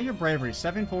admire your bravery,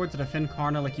 stepping forward to defend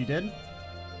Karna like you did.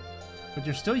 But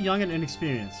you're still young and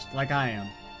inexperienced, like I am.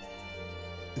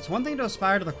 It's one thing to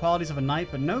aspire to the qualities of a knight,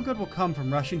 but no good will come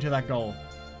from rushing to that goal.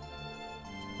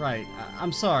 Right,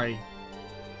 I'm sorry.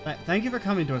 Thank you for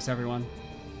coming to us, everyone.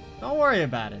 Don't worry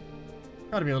about it.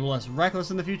 Try to be a little less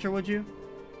reckless in the future, would you?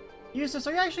 Eustace,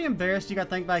 are you actually embarrassed you got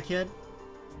thanked by a kid?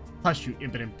 Hush, you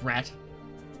impotent brat.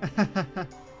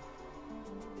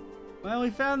 Well, we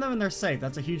found them and they're safe.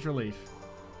 That's a huge relief.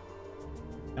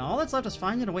 Now all that's left is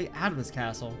finding a way out of this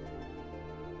castle.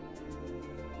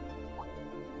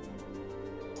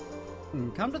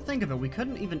 Come to think of it, we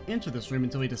couldn't even enter this room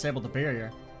until we disabled the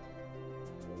barrier.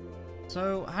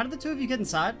 So, how did the two of you get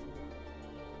inside?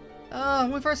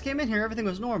 When we first came in here, everything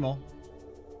was normal.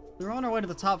 We were on our way to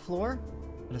the top floor,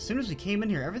 but as soon as we came in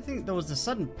here, there was this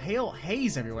sudden pale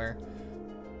haze everywhere.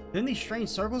 Then these strange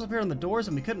circles appeared on the doors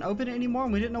and we couldn't open it anymore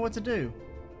and we didn't know what to do.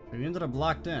 We ended up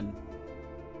locked in.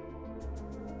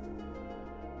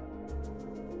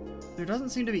 There doesn't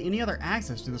seem to be any other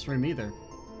access to this room either.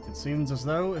 It seems as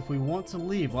though if we want to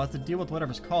leave, we'll have to deal with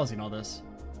whatever's causing all this.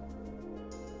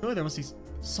 Surely there must be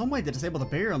some way to disable the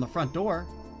barrier on the front door.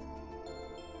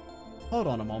 Hold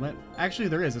on a moment. Actually,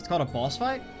 there is. It's called a boss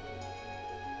fight?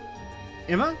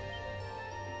 Emma?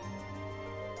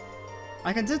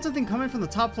 I can sense something coming from the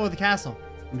top floor of the castle.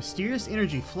 A mysterious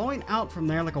energy flowing out from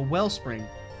there like a wellspring.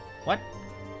 What?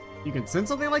 You can sense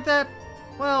something like that?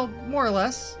 Well, more or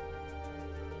less.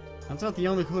 That's not the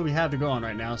only clue we have to go on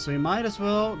right now, so we might as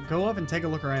well go up and take a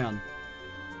look around.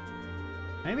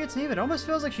 Maybe it's me, but it almost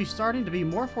feels like she's starting to be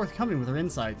more forthcoming with her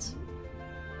insights.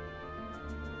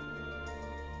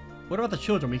 What about the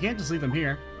children? We can't just leave them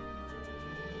here.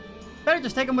 Better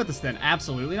just take them with us then.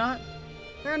 Absolutely not.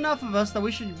 There are enough of us that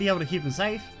we should be able to keep them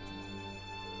safe.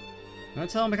 I'm not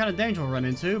telling them what kind of danger we'll run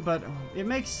into, but it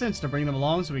makes sense to bring them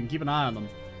along so we can keep an eye on them.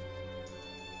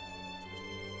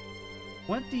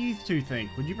 What do you two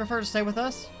think? Would you prefer to stay with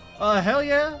us? Hell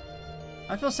yeah!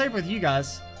 I feel safer with you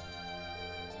guys.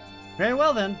 Very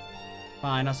well then.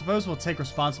 Fine, I suppose we'll take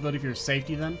responsibility for your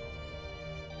safety then.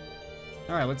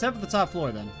 Alright, let's head for the top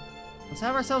floor then. Let's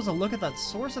have ourselves a look at that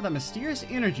source of that mysterious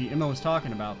energy Emma was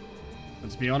talking about.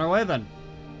 Let's be on our way then.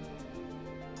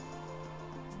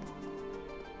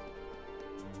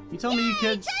 You tell me you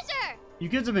kids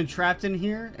have been trapped in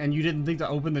here and you didn't think to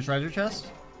open the treasure chest?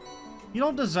 You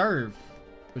don't deserve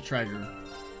the treasure.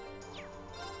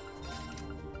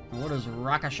 And what is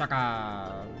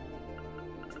Rakashaka?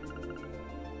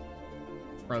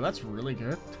 Bro, that's really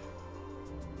good.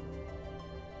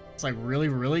 It's like really,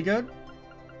 really good.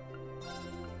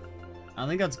 I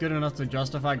think that's good enough to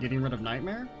justify getting rid of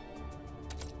Nightmare.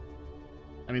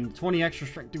 I mean, 20 extra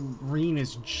strength. Dude, Green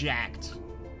is jacked.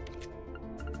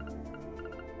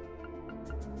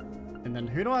 And then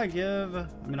who do I give? I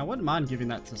mean, I wouldn't mind giving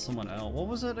that to someone else. What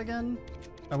was it again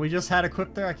that we just had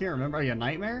equipped there? I can't remember. Oh yeah,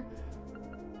 Nightmare.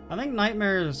 I think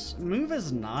Nightmare's move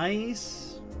is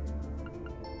nice.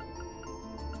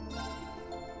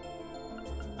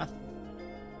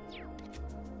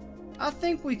 I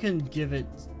think we can give it...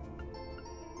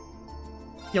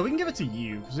 Yeah, we can give it to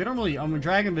you, because we don't really... I mean,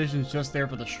 Dragon Vision's just there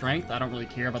for the strength. I don't really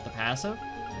care about the passive.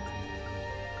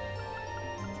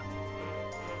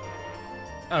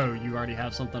 Oh, you already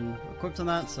have something equipped in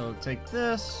that, so take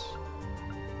this.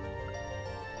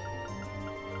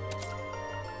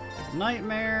 Take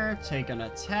Nightmare, take an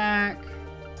attack.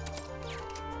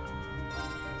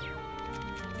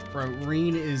 Bro,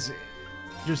 Reen is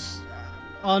just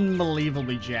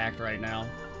unbelievably jacked right now.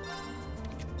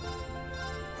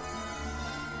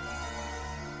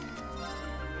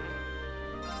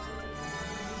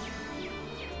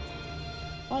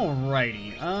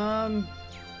 Alrighty,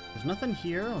 there's nothing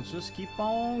here. Let's just keep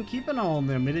on keeping on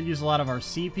them. We did use a lot of our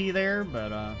CP there,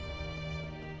 but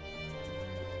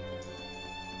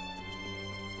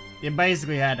it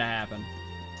basically had to happen.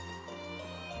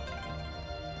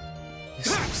 This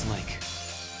looks like...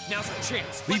 Now's our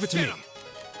chance. Leave it to me.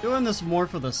 Doing this more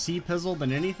for the C-Pizzle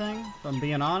than anything, if I'm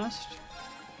being honest.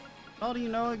 How do you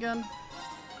know again?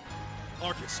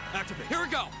 Arcus, activate. Here we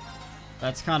go.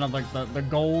 That's kind of like the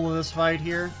goal of this fight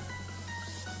here.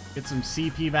 Get some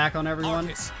CP back on everyone.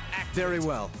 Arcus, Very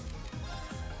well.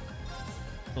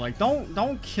 So, like,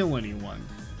 don't kill anyone.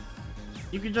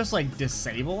 You could just like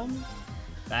disable them.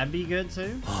 That'd be good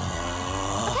too.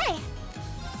 Okay.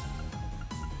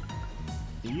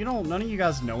 You don't. None of you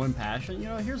guys know Impassion. You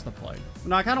know, here's the play.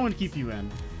 No, I kind of want to keep you in.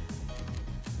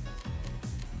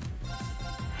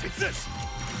 Take this.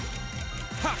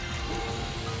 Ha.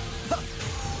 Ha.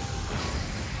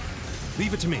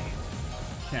 Leave it to me.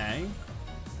 Okay.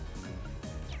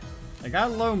 They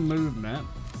got low movement.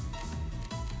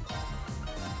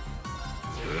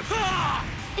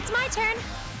 It's my turn.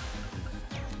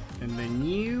 And then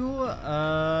you,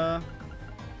 I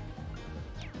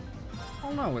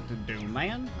don't know what to do,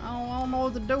 man. I don't know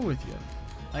what to do with you.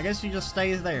 I guess you just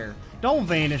stay there. Don't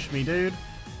vanish me, dude.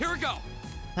 Here we go.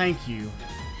 Thank you.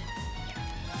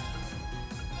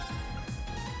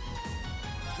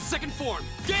 The second form.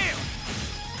 Gale.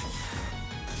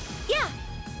 Yeah.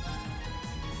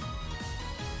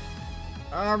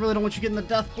 I really don't want you getting the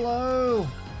death blow.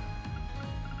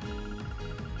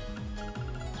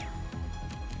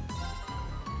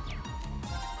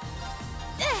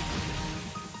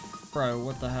 Bro,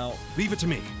 what the hell? Leave it to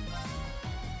me.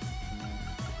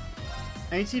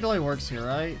 AT delay works here,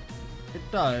 right? It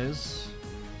does.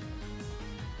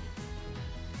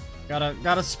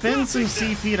 Gotta spend some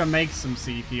CP to make some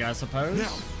CP, I suppose.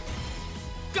 Now.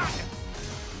 Got him.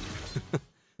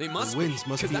 They must The winds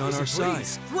must be on our side.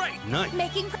 Great. Night.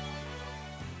 Making.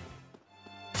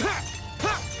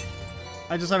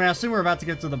 I mean, I assume we're about to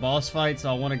get to the boss fight, so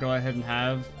I want to go ahead and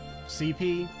have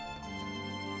CP.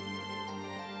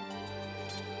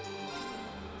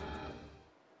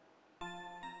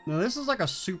 Now, this is like a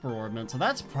super orbment, so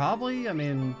that's probably, I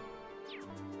mean,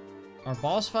 our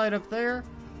boss fight up there.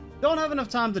 Don't have enough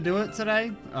time to do it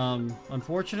today,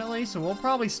 unfortunately, so we'll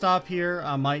probably stop here.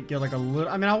 I might get like a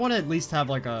little, I mean, I want to at least have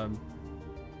like a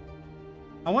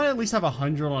I want to at least have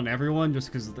 100 on everyone, just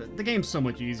because the game's so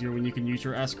much easier when you can use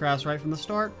your S-Crafts right from the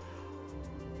start.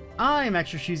 I'm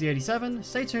Extra Cheesy 87.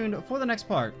 Stay tuned for the next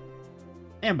part.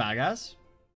 And bye, guys.